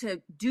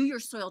to do your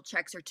soil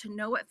checks or to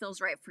know what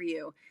feels right for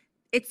you,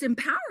 it's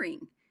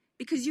empowering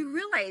because you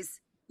realize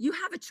you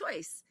have a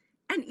choice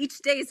and each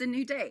day is a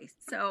new day.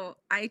 So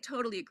I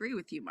totally agree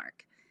with you,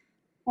 Mark.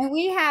 And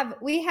we have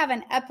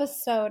an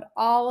episode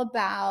all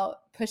about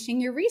pushing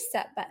your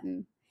reset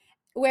button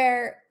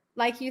where,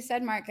 like you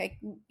said, Mark, like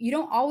you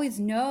don't always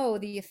know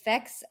the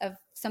effects of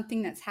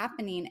something that's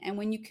happening, and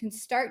when you can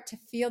start to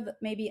feel that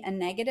maybe a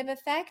negative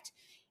effect,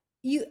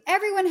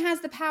 everyone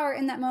has the power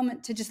in that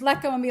moment to just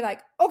let go and be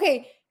like,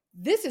 okay,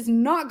 this is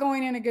not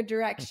going in a good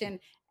direction,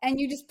 and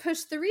you just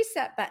push the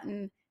reset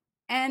button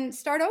and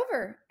start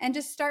over and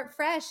just start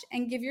fresh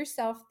and give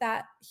yourself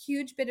that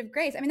huge bit of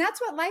grace. I mean,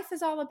 that's what life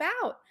is all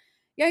about.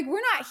 Like,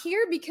 we're not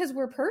here because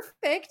we're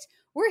perfect.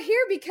 We're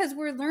here because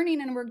we're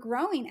learning and we're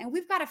growing, and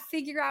we've got to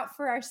figure out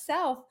for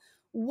ourselves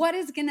what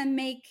is going to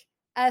make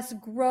us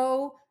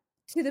grow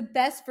to the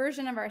best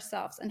version of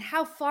ourselves, and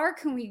how far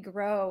can we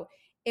grow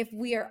if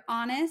we are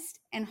honest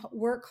and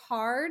work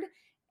hard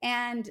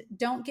and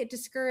don't get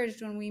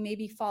discouraged when we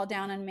maybe fall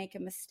down and make a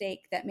mistake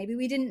that maybe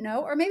we didn't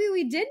know, or maybe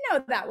we did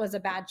know that was a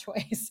bad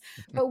choice.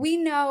 But we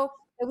know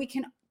that we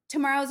can,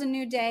 tomorrow's a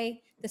new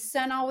day, the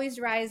sun always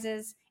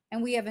rises,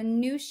 and we have a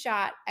new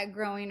shot at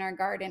growing our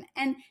garden.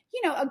 And,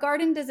 a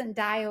garden doesn't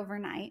die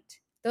overnight.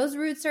 Those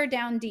roots are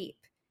down deep.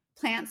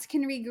 Plants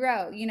can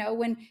regrow.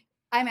 When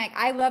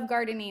I love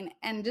gardening,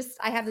 and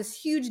I have this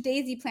huge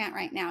daisy plant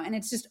right now, and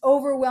it's just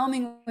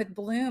overwhelming with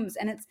blooms,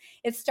 and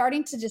it's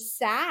starting to just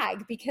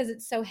sag because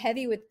it's so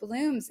heavy with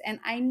blooms. And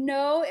I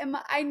know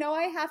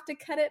I have to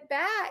cut it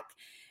back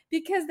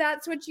because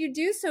that's what you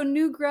do so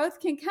new growth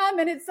can come,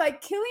 and it's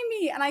like killing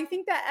me. And I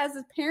think that as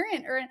a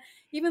parent, or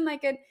even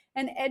like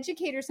an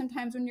educator,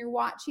 sometimes when you're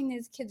watching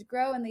these kids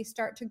grow and they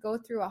start to go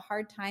through a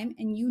hard time,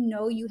 and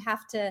you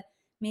have to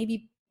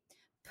maybe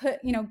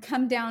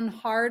come down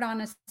hard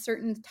on a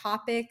certain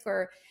topic,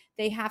 or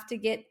they have to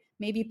get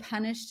maybe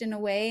punished in a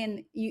way,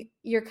 and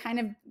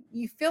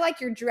you feel like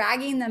you're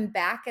dragging them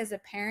back as a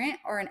parent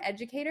or an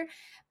educator,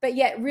 but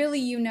yet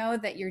really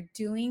that you're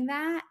doing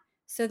that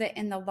so that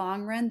in the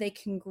long run they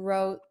can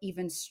grow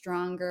even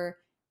stronger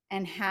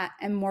and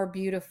more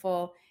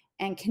beautiful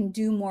and can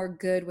do more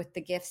good with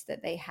the gifts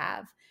that they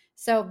have.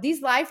 So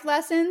these life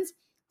lessons,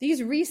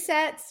 these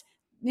resets,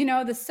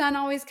 the sun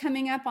always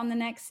coming up on the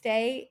next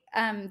day,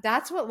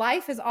 that's what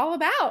life is all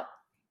about.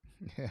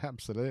 Yeah,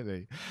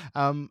 absolutely.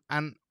 And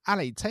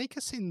Ali, take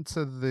us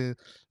into the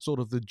sort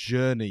of the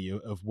journey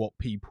of what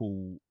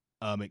people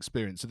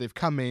experience. So they've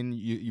come in,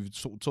 you've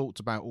sort of talked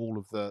about all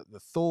of the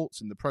thoughts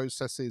and the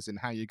processes and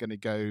how you're going to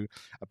go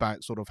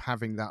about sort of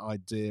having that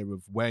idea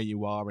of where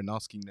you are and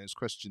asking those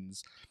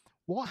questions.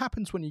 What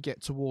happens when you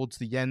get towards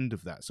the end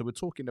of that? So we're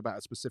talking about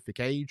a specific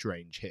age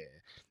range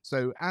here.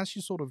 So as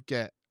you sort of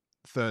get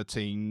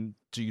 13,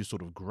 do you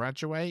sort of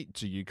graduate?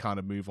 Do you kind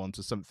of move on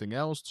to something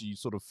else? Do you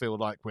sort of feel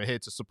like we're here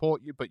to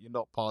support you, but you're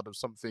not part of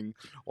something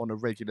on a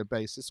regular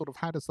basis? Sort of,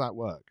 how does that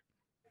work?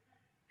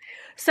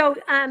 So,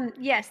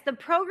 yes, the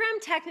program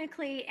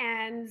technically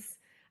ends.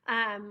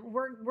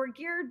 We're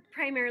geared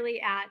primarily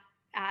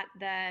at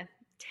the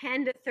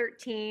 10 to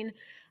 13.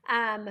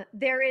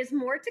 There is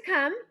more to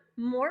come,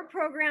 more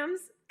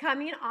programs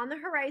coming on the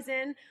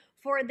horizon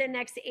for the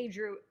next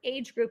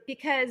age group,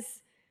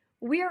 because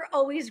we are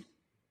always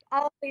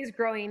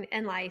growing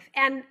in life.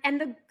 And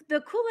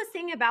the coolest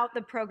thing about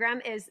the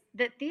program is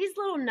that these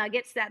little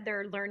nuggets that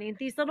they're learning,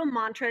 these little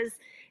mantras,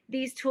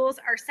 these tools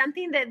are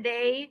something that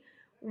they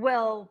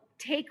will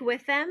take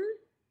with them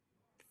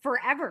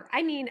forever.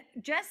 I mean,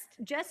 just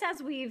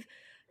as we've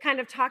kind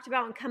of talked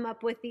about and come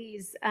up with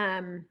these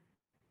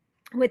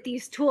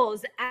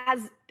tools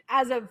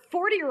as a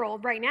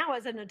 40-year-old right now,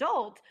 as an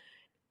adult,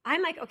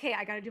 I'm like, okay,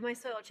 I got to do my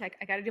soil check.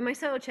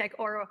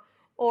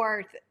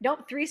 Or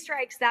nope, 3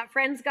 strikes, that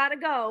friend's got to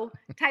go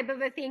type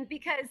of a thing,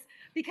 because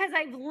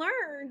I've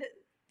learned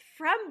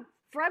from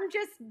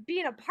just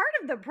being a part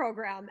of the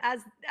program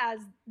as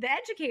the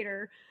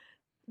educator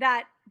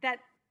that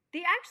they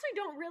actually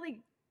don't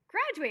really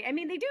graduate. I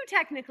mean, they do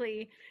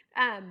technically,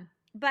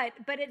 but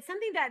it's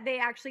something that they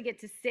actually get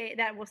to stay,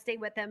 that will stay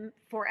with them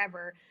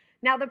forever.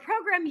 Now the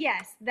program,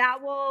 yes,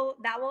 that will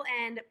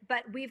end,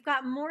 but we've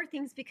got more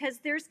things, because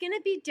there's going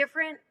to be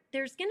different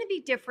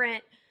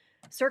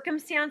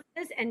circumstances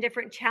and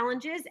different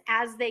challenges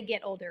as they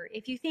get older.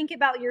 If you think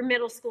about your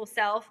middle school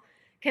self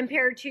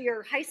compared to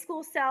your high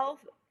school self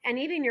and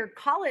even your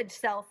college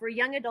self or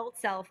young adult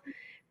self,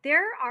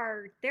 there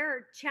are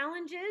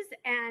challenges,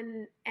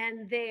 and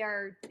they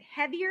are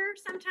heavier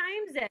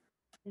sometimes and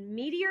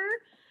meatier,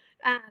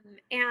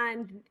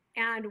 and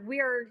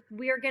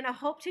we're going to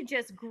hope to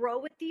just grow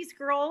with these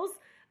girls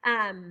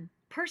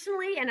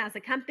personally and as a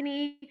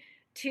company,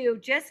 to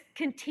just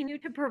continue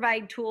to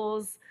provide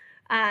tools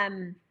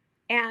and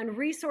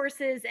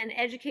resources and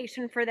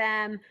education for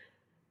them,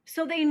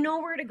 so they know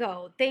where to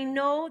go. They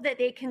know that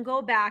they can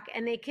go back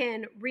and they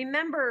can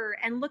remember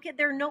and look at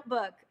their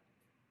notebook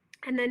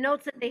and the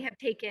notes that they have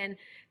taken,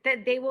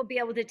 that they will be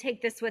able to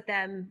take this with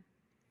them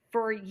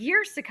for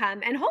years to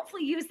come, and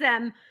hopefully use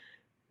them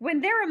when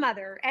they're a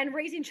mother and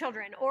raising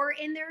children, or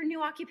in their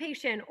new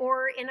occupation,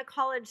 or in a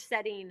college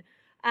setting,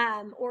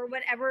 or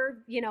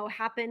whatever,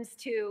 happens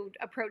to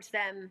approach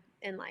them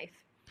in life.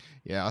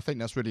 Yeah, I think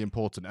that's really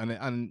important.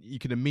 And you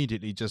can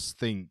immediately just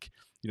think,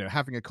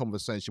 having a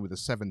conversation with a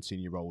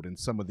 17-year-old and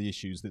some of the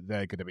issues that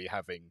they're going to be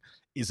having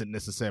isn't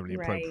necessarily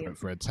appropriate Right.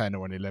 for a 10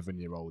 or an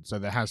 11-year-old. So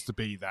there has to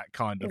be that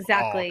kind of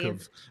Exactly.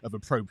 arc of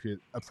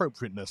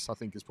appropriateness, I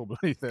think is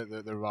probably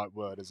the right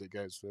word as it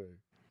goes through.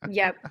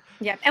 Yep.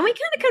 And we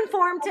kind of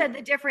conform to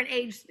the different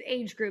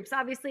age groups.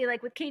 Obviously,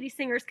 like with Katie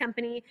Singer's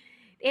company,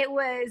 it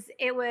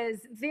was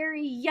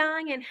very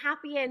young and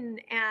happy and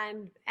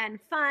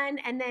fun.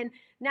 And then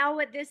now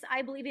with this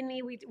I Believe in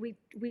Me,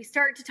 we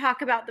start to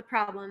talk about the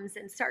problems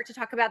and start to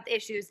talk about the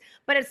issues,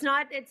 but it's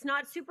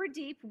not super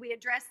deep. We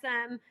address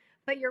them,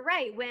 but you're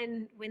right,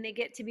 when they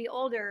get to be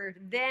older,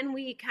 then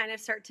we kind of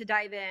start to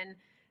dive in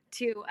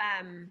to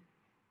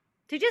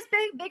just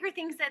bigger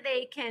things that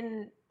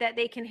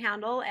they can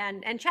handle,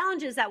 and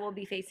challenges that will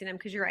be facing them,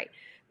 because you're right,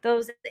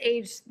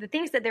 the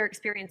things that they're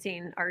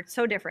experiencing are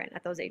so different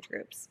at those age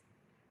groups.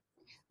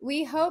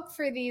 We hope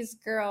for these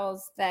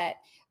girls that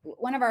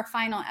one of our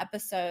final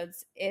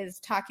episodes is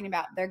talking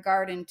about their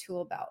garden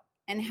tool belt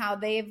and how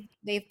they've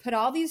put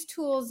all these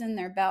tools in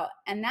their belt,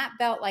 and that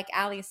belt, like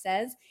Ali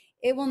says,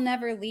 it will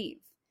never leave.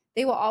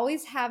 They will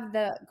always have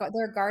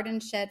their garden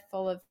shed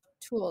full of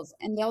tools,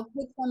 and they'll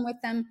take them with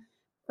them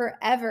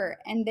forever,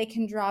 and they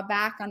can draw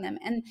back on them.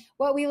 And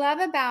what we love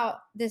about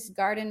this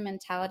garden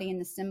mentality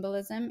and the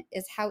symbolism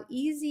is how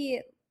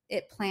easy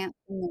it plants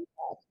in their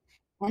head,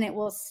 and it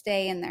will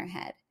stay in their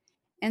head.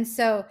 And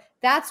so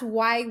that's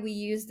why we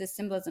use this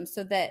symbolism,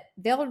 so that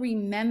they'll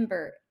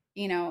remember,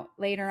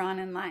 later on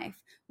in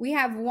life. We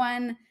have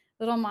one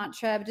little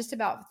mantra just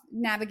about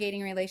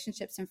navigating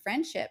relationships and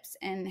friendships,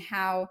 and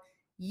how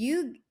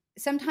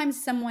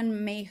sometimes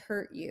someone may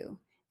hurt you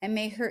and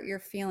may hurt your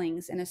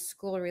feelings in a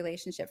school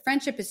relationship.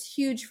 Friendship is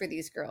huge for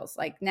these girls.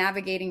 Like,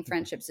 navigating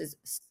friendships is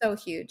so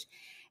huge.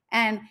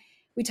 And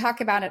we talk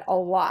about it a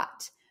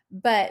lot.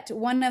 But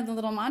one of the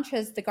little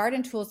mantras, the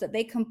garden tools that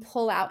they can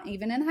pull out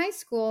even in high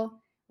school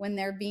when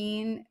they're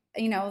being,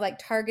 like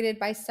targeted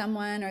by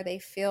someone, or they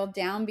feel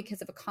down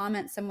because of a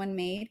comment someone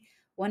made,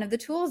 one of the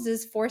tools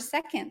is 4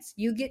 seconds.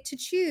 You get to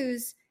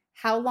choose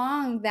how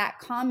long that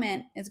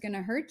comment is going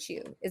to hurt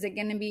you. Is it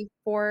going to be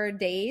 4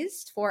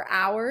 days, 4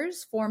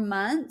 hours, 4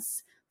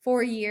 months,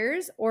 4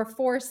 years, or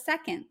 4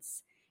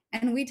 seconds?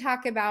 And we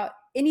talk about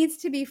it needs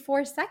to be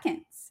 4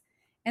 seconds.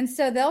 And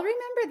so they'll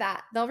remember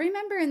that. They'll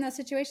remember in those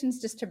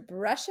situations just to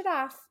brush it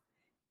off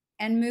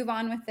and move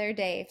on with their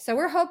day. So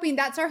we're hoping,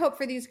 that's our hope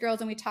for these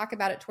girls. And we talk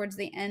about it towards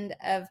the end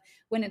of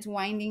when it's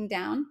winding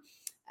down,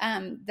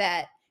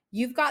 that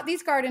you've got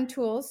these garden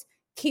tools,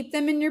 keep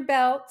them in your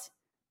belt.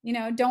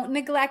 Don't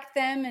neglect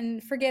them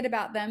and forget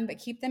about them, but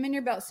keep them in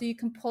your belt so you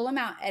can pull them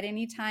out at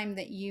any time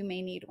that you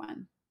may need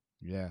one.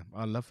 Yeah,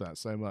 I love that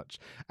so much.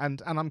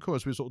 And of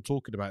course, we're sort of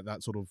talking about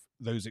that sort of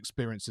those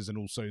experiences and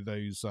also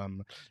those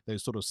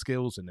sort of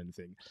skills and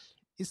anything.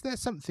 Is there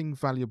something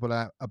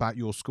valuable about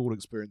your school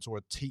experience or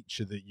a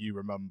teacher that you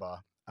remember?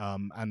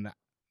 And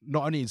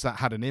not only has that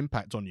had an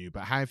impact on you,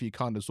 but how have you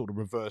kind of sort of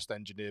reversed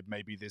engineered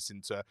maybe this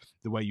into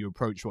the way you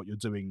approach what you're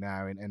doing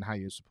now and how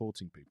you're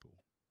supporting people?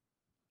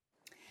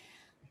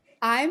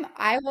 I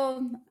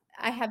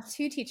have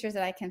 2 teachers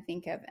that I can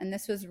think of, and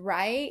this was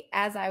right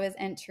as I was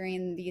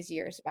entering these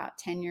years, about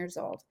 10 years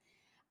old.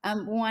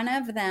 One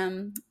of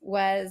them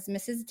was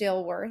Mrs.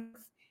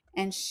 Dilworth,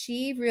 and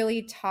she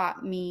really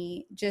taught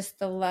me just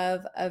the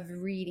love of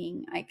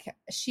reading.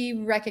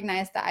 She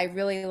recognized that I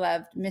really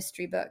loved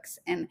mystery books,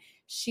 and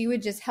she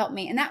would just help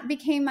me, and that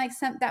became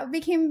that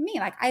became me.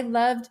 Like, I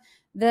loved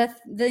the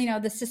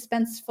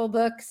suspenseful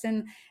books,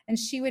 and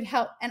she would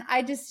help, and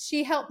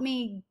she helped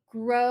me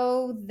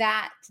grow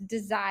that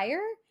desire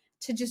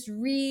to just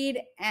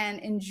read and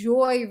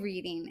enjoy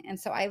reading. And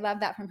so I love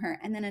that from her.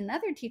 And then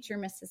another teacher,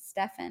 Mrs.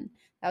 Steffen,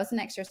 that was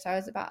next year, so I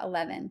was about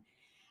 11.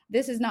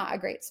 This is not a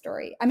great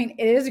story. I mean,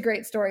 it is a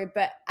great story,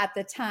 but at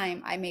the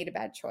time I made a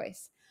bad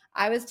choice.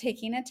 I was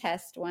taking a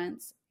test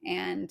once,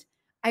 and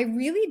I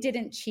really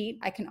didn't cheat.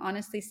 I can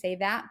honestly say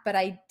that, but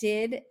I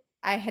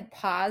had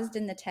paused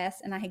in the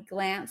test, and I had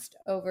glanced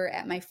over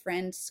at my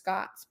friend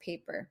Scott's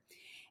paper,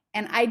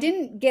 and I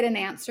didn't get an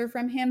answer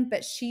from him,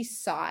 but she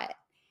saw it,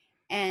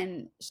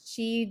 and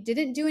she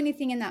didn't do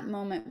anything in that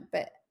moment.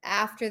 But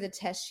after the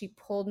test, she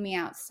pulled me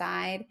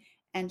outside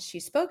and she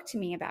spoke to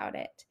me about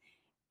it.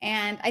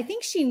 And I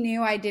think she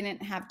knew I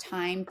didn't have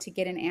time to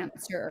get an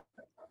answer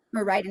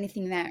or write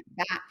anything back.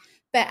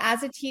 But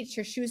as a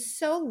teacher, she was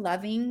so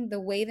loving, the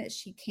way that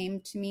she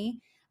came to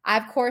me.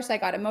 Of course, I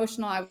got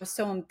emotional. I was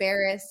so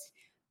embarrassed.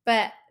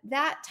 But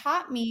that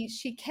taught me,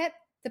 she kept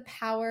the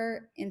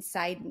power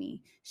inside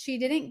me. She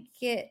didn't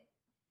get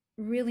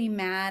really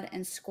mad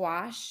and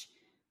squash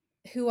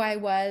who I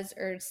was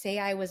or say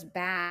I was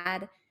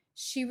bad.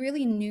 She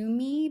really knew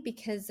me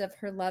because of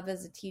her love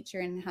as a teacher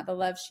and how the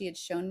love she had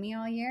shown me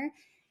all year.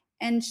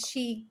 And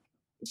she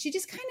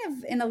just kind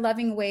of, in a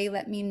loving way,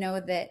 let me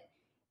know that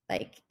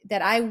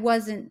I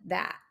wasn't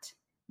that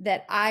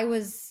that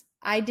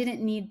I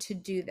didn't need to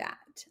do that.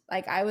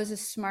 Like I was a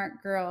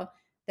smart girl,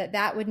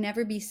 that would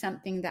never be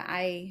something that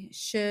I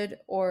should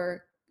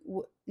or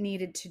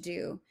needed to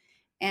do.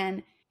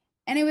 And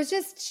it was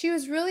just, she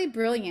was really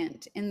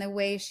brilliant in the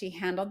way she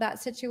handled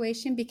that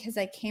situation, because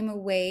I came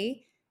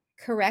away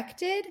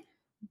corrected,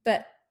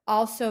 but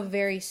also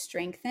very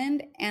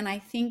strengthened. And I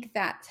think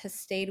that has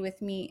stayed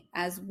with me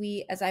as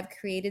I've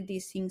created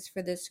these things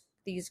for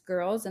these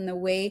girls, and the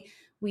way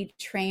we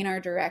train our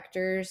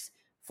directors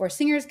for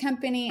Singers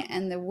Company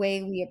and the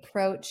way we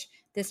approach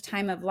this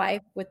time of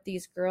life with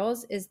these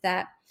girls, is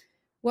that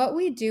what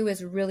we do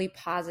is really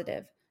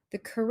positive. The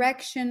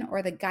correction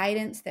or the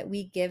guidance that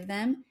we give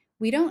them,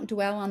 we don't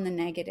dwell on the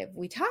negative.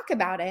 We talk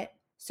about it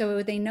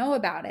so they know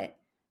about it,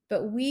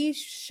 but we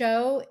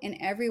show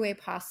in every way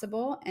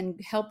possible and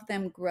help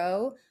them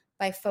grow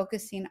by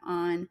focusing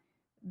on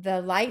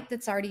the light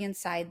that's already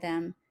inside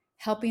them,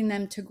 helping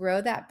them to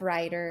grow that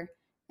brighter,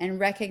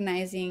 and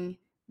recognizing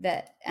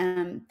that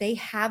they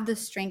have the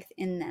strength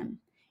in them,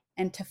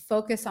 and to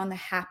focus on the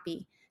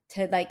happy,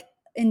 to like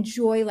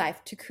enjoy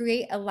life, to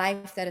create a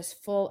life that is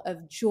full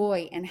of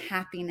joy and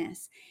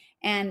happiness,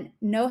 and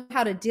know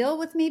how to deal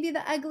with maybe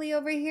the ugly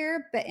over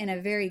here, but in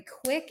a very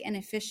quick and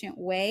efficient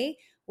way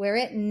where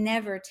it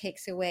never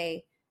takes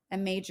away a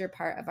major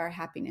part of our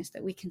happiness,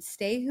 that we can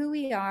stay who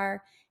we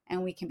are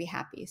and we can be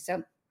happy.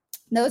 So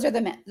those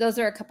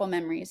are a couple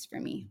memories for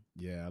me.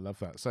 Yeah, I love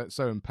that.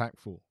 So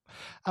impactful.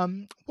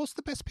 What's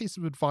the best piece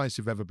of advice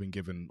you've ever been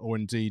given, or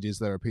indeed, is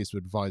there a piece of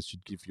advice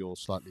you'd give your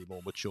slightly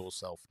more mature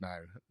self now,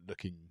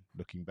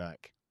 looking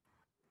back?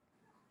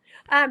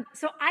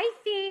 So I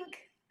think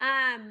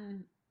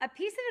a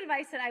piece of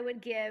advice that I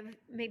would give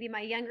maybe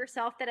my younger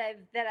self that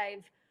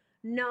I've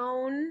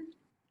known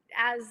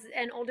as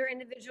an older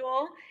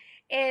individual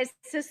is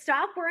to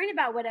stop worrying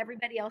about what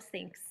everybody else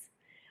thinks.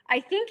 I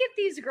think if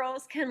these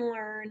girls can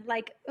learn,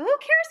 like, who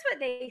cares what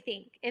they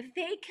think? If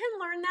they can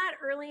learn that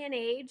early in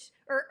age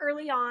or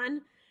early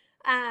on,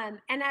 and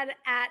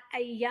at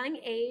a young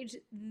age,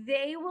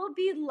 they will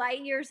be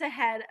light years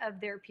ahead of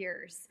their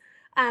peers.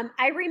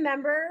 I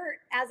remember,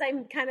 as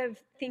I'm kind of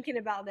thinking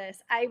about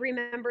this, I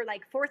remember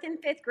like 4th and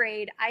 5th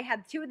grade, I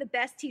had 2 of the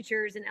best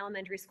teachers in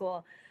elementary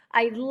school.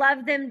 I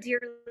loved them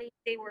dearly.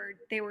 They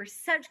were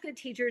such good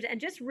teachers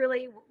and just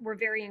really were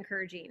very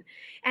encouraging.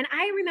 And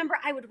I remember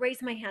I would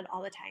raise my hand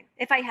all the time.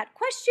 If I had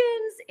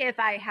questions, if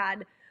I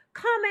had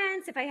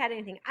comments, if I had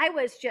anything, I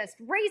was just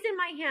raising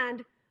my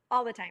hand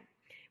all the time.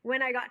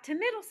 When I got to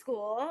middle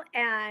school,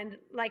 and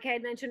like I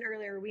had mentioned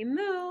earlier, we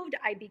moved,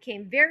 I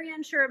became very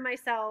unsure of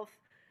myself.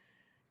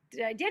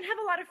 I didn't have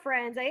a lot of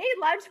friends. I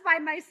ate lunch by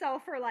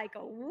myself for like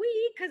a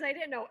week because I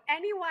didn't know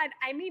anyone.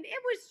 I mean,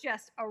 it was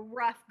just a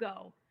rough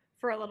go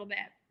for a little bit.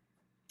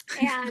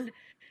 And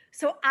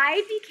so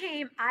I'm a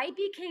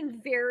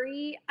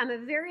very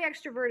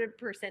extroverted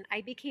person.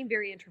 I became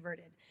very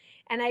introverted,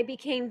 and I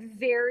became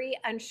very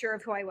unsure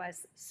of who I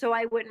was. So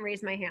I wouldn't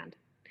raise my hand.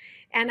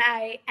 And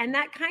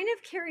that kind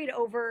of carried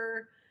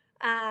over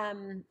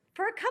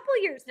for a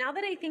couple years now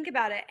that I think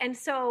about it. And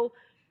so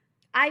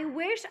I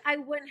wish I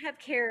wouldn't have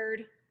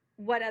cared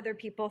what other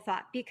people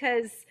thought,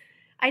 because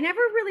I never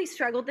really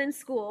struggled in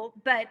school,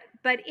 but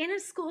in a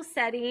school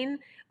setting,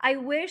 I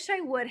wish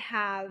I would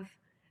have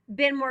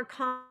been more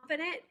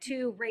confident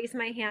to raise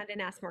my hand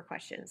and ask more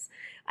questions.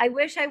 I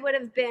wish I would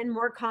have been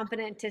more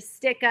confident to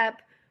stick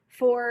up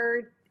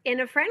in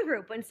a friend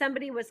group when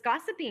somebody was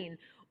gossiping,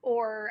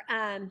 or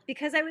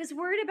because I was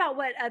worried about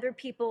what other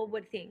people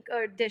would think.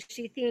 Or does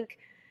she think,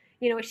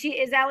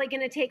 is Allie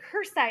going to take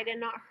her side and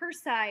not her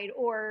side?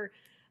 Or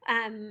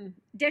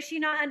does she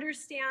not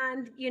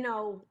understand,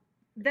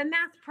 the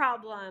math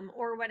problem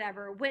or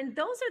whatever? When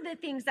those are the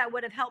things that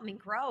would have helped me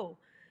grow.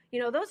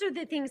 Those are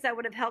the things that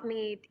would have helped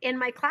me in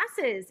my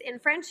classes, in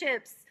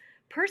friendships,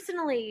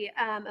 personally,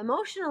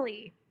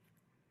 emotionally.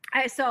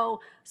 So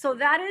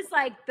that is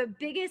like the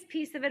biggest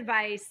piece of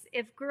advice.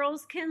 If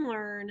girls can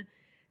learn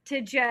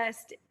to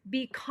just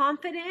be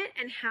confident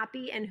and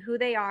happy in who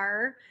they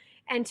are,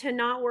 and to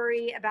not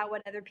worry about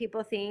what other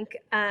people think,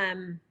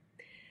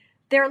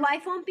 their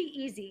life won't be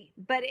easy,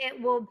 but it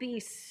will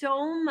be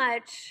so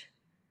much.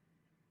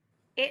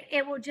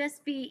 It will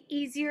just be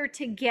easier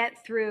to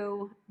get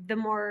through the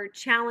more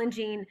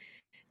challenging,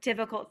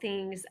 difficult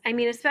things. I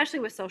mean, especially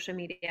with social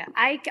media.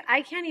 I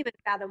can't even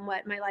fathom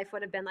what my life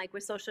would have been like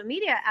with social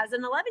media as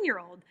an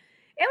 11-year-old.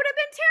 It would have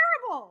been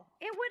terrible.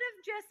 It would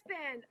have just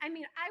been,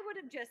 I would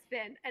have just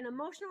been an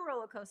emotional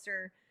roller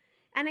coaster.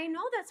 And I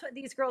know that's what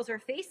these girls are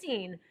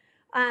facing.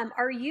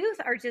 Our youth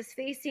are just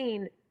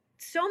facing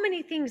so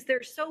many things.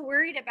 They're so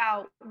worried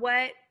about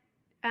what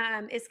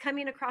is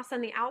coming across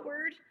on the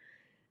outward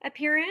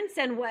appearance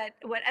and what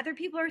other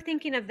people are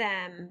thinking of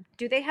them.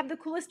 Do they have the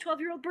coolest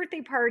 12-year-old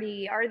birthday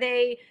party? Are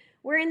they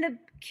wearing the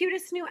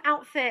cutest new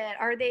outfit?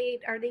 Are they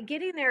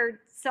getting their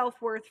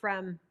self-worth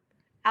from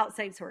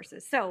outside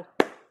sources? So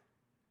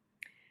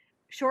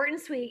short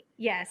and sweet,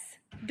 yes.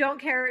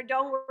 Don't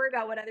worry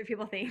about what other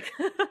people think.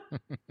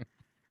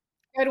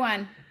 Good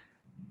one.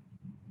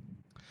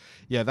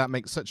 Yeah, that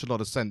makes such a lot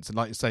of sense. And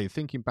like you say,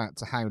 thinking back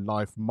to how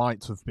life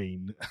might have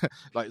been,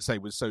 like you say,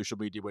 with social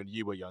media when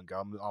you were younger,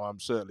 I'm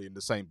certainly in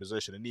the same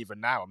position. And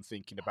even now, I'm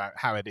thinking about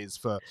how it is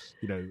for,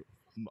 you know,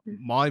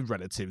 my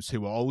relatives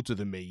who are older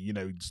than me, you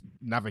know,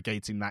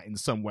 navigating that in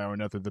some way or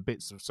another, the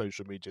bits of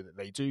social media that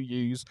they do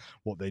use,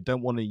 what they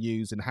don't want to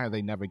use, and how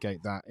they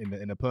navigate that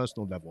in a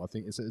personal level. I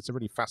think it's a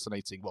really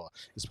fascinating, well,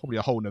 it's probably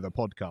a whole nother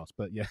podcast,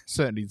 but yeah,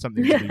 certainly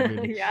something to be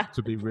really, Yeah.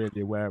 to be really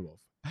aware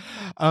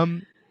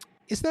of.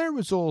 Is there a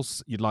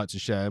resource you'd like to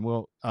share?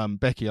 Well,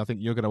 Becky, I think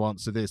you're going to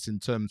answer this in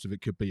terms of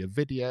it could be a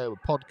video,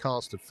 a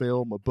podcast, a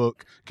film, a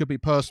book, could be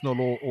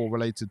personal or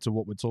related to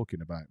what we're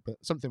talking about, but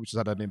something which has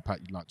had an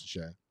impact you'd like to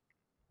share.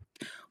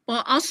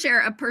 Well, I'll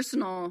share a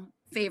personal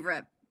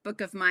favorite book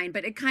of mine,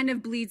 but it kind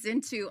of bleeds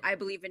into I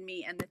Believe in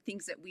Me and the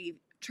things that we've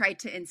tried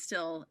to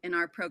instill in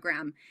our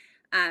program.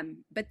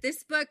 But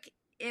this book,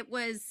 it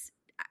was,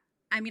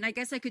 I mean, I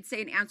guess I could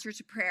say an answer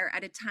to prayer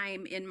at a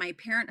time in my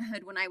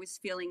parenthood when I was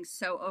feeling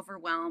so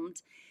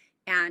overwhelmed.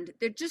 And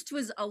there just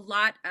was a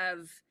lot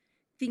of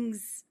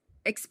things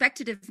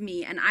expected of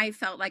me. And I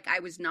felt like I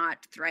was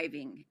not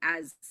thriving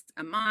as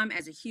a mom,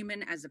 as a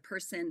human, as a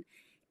person.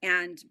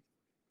 And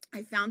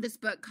I found this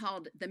book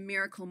called The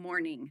Miracle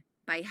Morning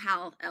by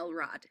Hal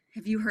Elrod.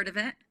 Have you heard of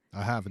it?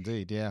 I have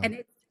indeed, yeah.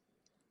 And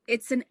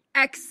it's an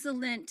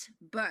excellent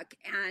book.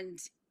 And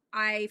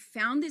I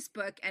found this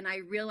book and I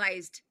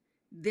realized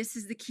this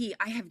is the key.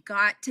 I have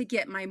got to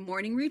get my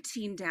morning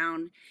routine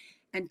down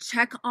and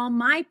check all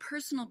my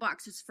personal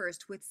boxes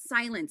first with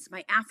silence,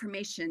 my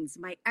affirmations,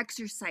 my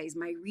exercise,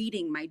 my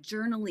reading, my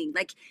journaling.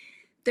 Like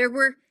there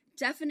were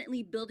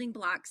definitely building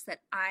blocks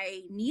that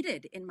I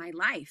needed in my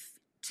life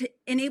to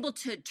enable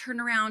to turn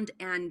around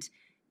and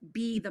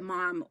be the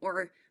mom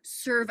or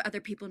serve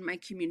other people in my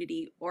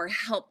community or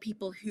help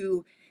people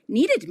who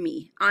needed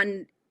me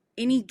on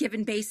any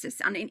given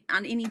basis, on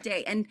any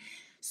day. And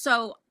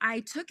so I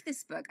took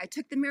this book, I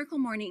took The Miracle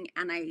Morning,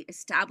 and I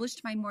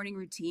established my morning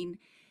routine,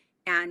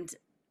 and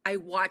I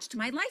watched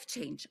my life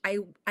change.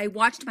 I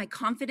watched my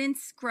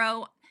confidence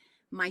grow,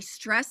 my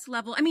stress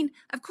level. I mean,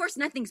 of course,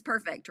 nothing's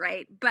perfect,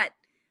 right? But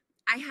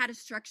I had a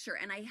structure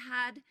and I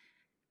had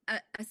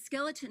a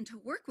skeleton to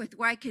work with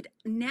where I could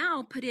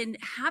now put in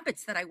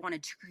habits that I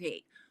wanted to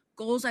create,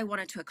 goals I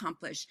wanted to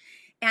accomplish.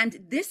 And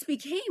this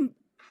became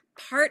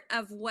part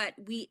of what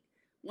we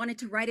wanted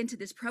to write into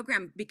this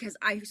program because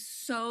I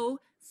so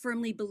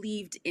firmly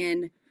believed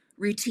in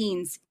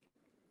routines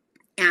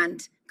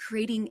and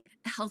creating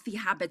healthy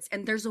habits.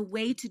 And there's a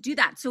way to do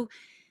that. So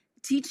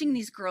teaching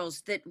these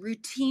girls that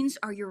routines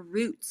are your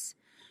roots.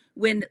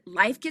 When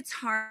life gets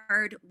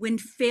hard, when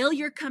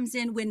failure comes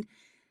in, when,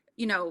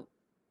 you know,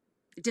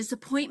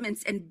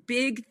 disappointments and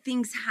big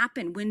things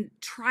happen, when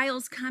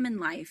trials come in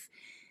life,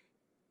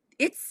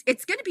 it's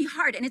going to be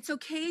hard. And it's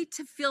okay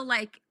to feel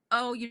like,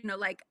 oh, you know,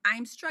 like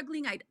I'm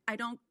struggling. I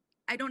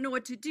don't know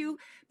what to do.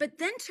 But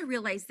then to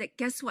realize that,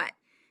 guess what?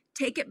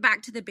 Take it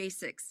back to the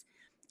basics.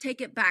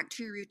 Take it back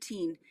to your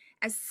routine.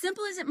 As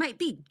simple as it might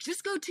be,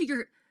 just go to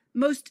your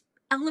most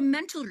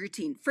elemental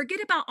routine.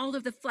 Forget about all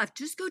of the fluff.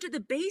 Just go to the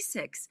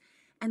basics.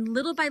 And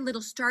little by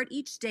little, start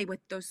each day with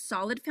those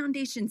solid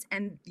foundations,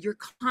 and your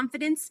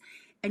confidence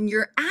and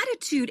your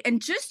attitude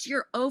and just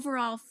your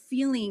overall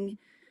feeling,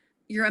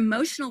 your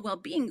emotional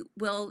well-being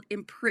will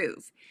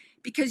improve,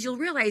 because you'll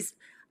realize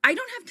I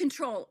don't have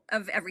control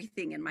of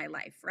everything in my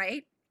life,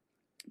 right?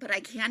 But I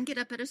can get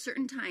up at a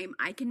certain time.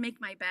 I can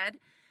make my bed.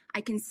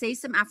 I can say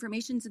some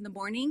affirmations in the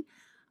morning.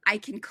 I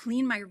can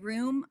clean my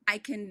room. I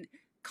can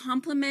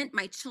compliment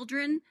my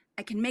children.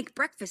 I can make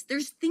breakfast.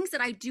 There's things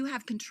that I do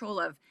have control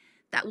of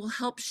that will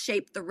help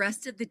shape the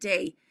rest of the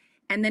day.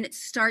 And then it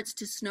starts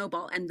to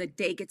snowball and the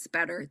day gets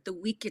better. The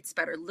week gets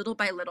better little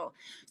by little.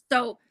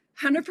 So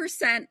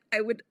 100%, I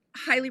would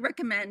highly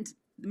recommend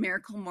The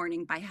Miracle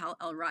Morning by Hal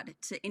Elrod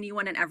to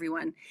anyone and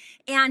everyone.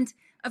 And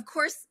of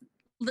course,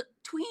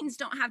 tweens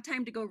don't have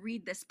time to go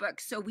read this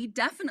book. So we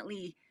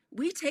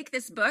take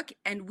this book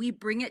and we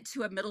bring it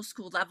to a middle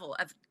school level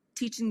of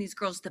teaching these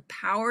girls the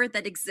power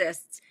that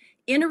exists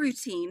in a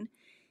routine,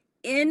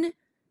 in,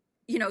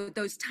 you know,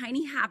 those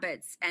tiny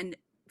habits, and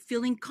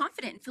feeling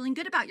confident, feeling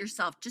good about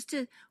yourself, just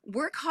to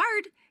work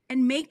hard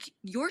and make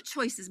your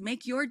choices,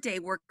 make your day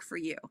work for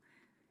you.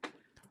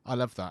 I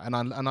love that. And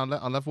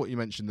I love what you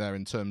mentioned there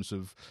in terms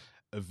of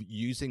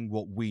using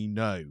what we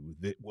know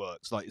that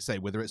works, like you say,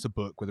 whether it's a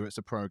book, whether it's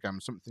a program,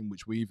 something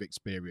which we've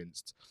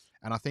experienced.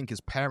 And I think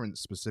as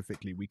parents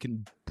specifically, we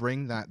can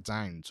bring that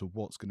down to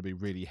what's going to be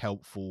really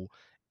helpful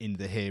in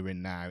the here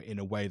and now in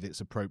a way that's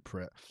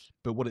appropriate.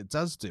 But what it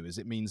does do is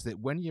it means that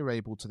when you're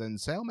able to then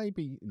say, oh,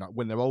 maybe like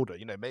when they're older,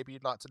 you know, maybe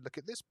you'd like to look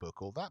at this book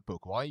or that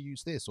book, or I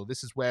use this, or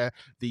this is where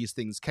these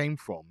things came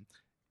from.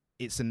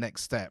 It's a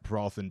next step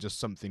rather than just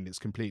something that's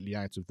completely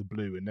out of the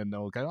blue, and then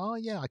they'll go, oh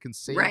yeah, I can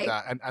see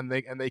that, and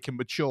they can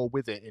mature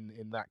with it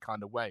in that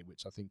kind of way,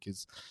 which I think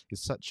is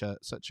such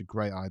a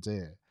great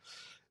idea.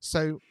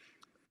 So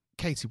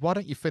Katie, why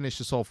don't you finish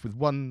us off with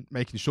one,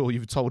 making sure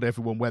you've told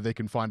everyone where they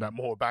can find out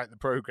more about the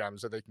program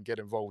so they can get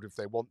involved if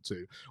they want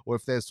to, or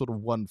if there's sort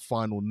of one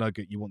final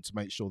nugget you want to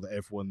make sure that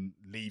everyone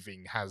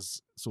leaving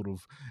has sort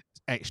of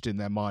etched in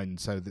their mind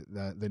so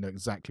that they know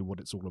exactly what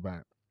it's all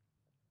about.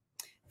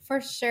 For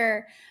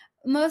sure.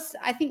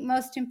 I think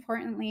most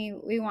importantly,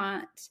 we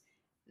want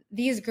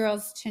these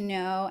girls to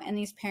know and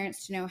these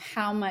parents to know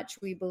how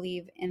much we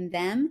believe in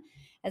them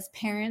as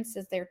parents,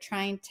 as they're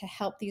trying to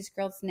help these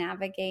girls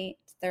navigate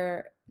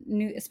their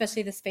new,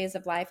 especially this phase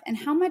of life, and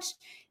how much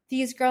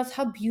these girls,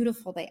 how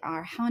beautiful they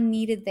are, how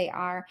needed they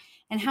are,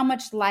 and how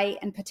much light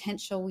and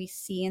potential we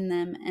see in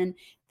them. And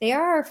they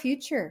are our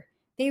future.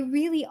 They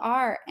really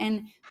are.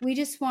 And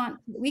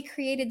we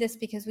created this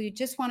because we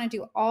just want to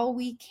do all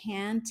we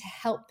can to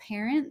help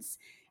parents,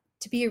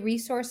 to be a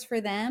resource for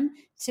them,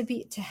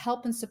 to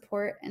help and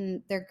support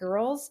and their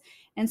girls.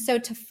 And so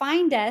to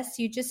find us,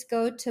 you just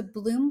go to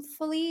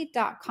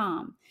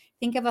bloomfully.com.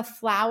 Think of a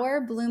flower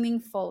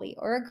blooming fully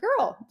or a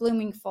girl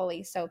blooming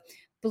fully. So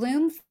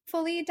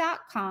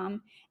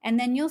bloomfully.com, and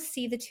then you'll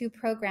see the two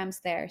programs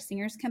there,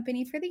 Singers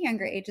Company for the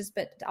younger ages,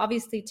 but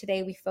obviously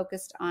today we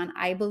focused on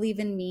I Believe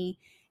in Me,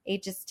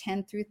 ages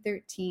 10 through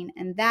 13,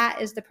 and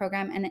that is the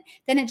program. And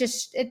then it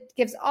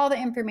gives all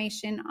the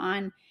information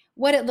on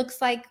what it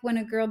looks like when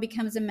a girl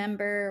becomes a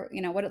member,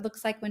 what it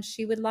looks like when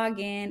she would log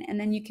in, and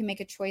then you can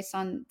make a choice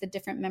on the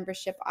different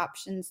membership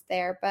options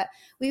there. But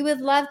we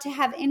would love to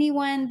have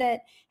anyone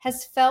that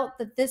has felt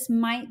that this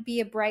might be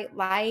a bright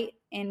light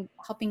in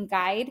helping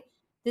guide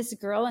this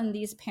girl and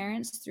these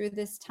parents through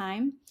this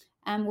time.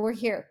 We're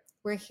here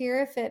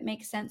if it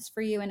makes sense for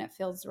you and it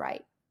feels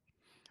right.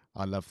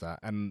 I love that,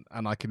 and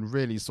I can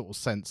really sort of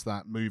sense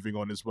that moving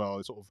on as well.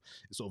 It's sort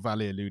of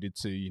Ali alluded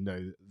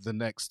to, the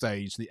next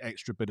stage, the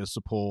extra bit of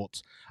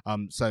support.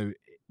 So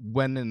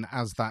when and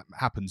as that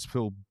happens,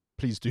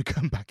 please do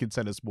come back and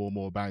tell us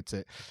more about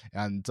it.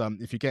 And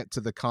if you get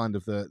to the kind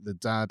of the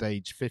dad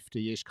age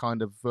 50-ish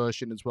kind of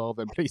version as well,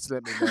 then please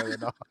let me know,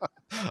 and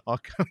I'll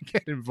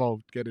get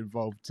involved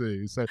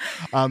too. So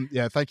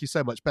thank you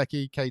so much,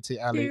 Becky, Katie,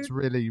 Ali. It's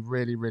really,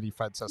 really, really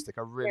fantastic.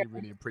 I really,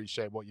 really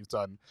appreciate what you've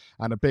done,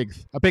 and a big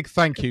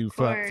thank you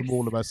from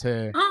all of us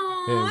here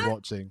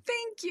watching.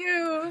 Thank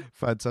you.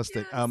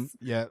 Fantastic.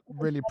 Yes.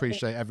 Really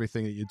appreciate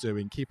everything that you're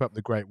doing. Keep up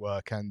the great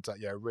work, and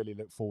really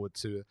look forward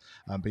to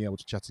being able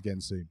to chat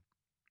again soon.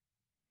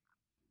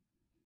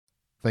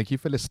 Thank you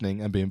for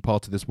listening and being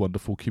part of this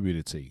wonderful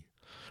community.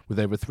 With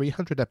over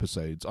 300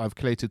 episodes, I've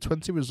collated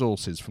 20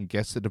 resources from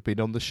guests that have been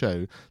on the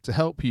show to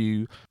help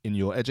you in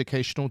your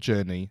educational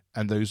journey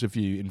and those of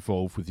you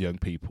involved with young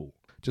people.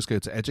 Just go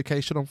to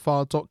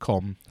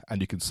educationonfire.com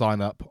and you can sign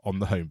up on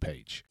the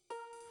homepage.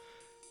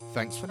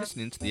 Thanks for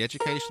listening to the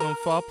Education on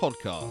Fire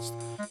podcast.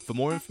 For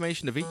more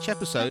information of each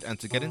episode and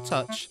to get in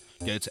touch,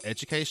 go to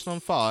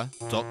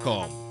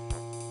educationonfire.com.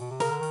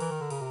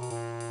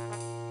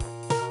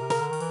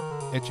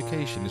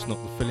 Education is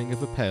not the filling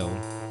of a pail,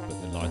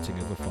 but the lighting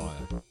of a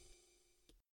fire.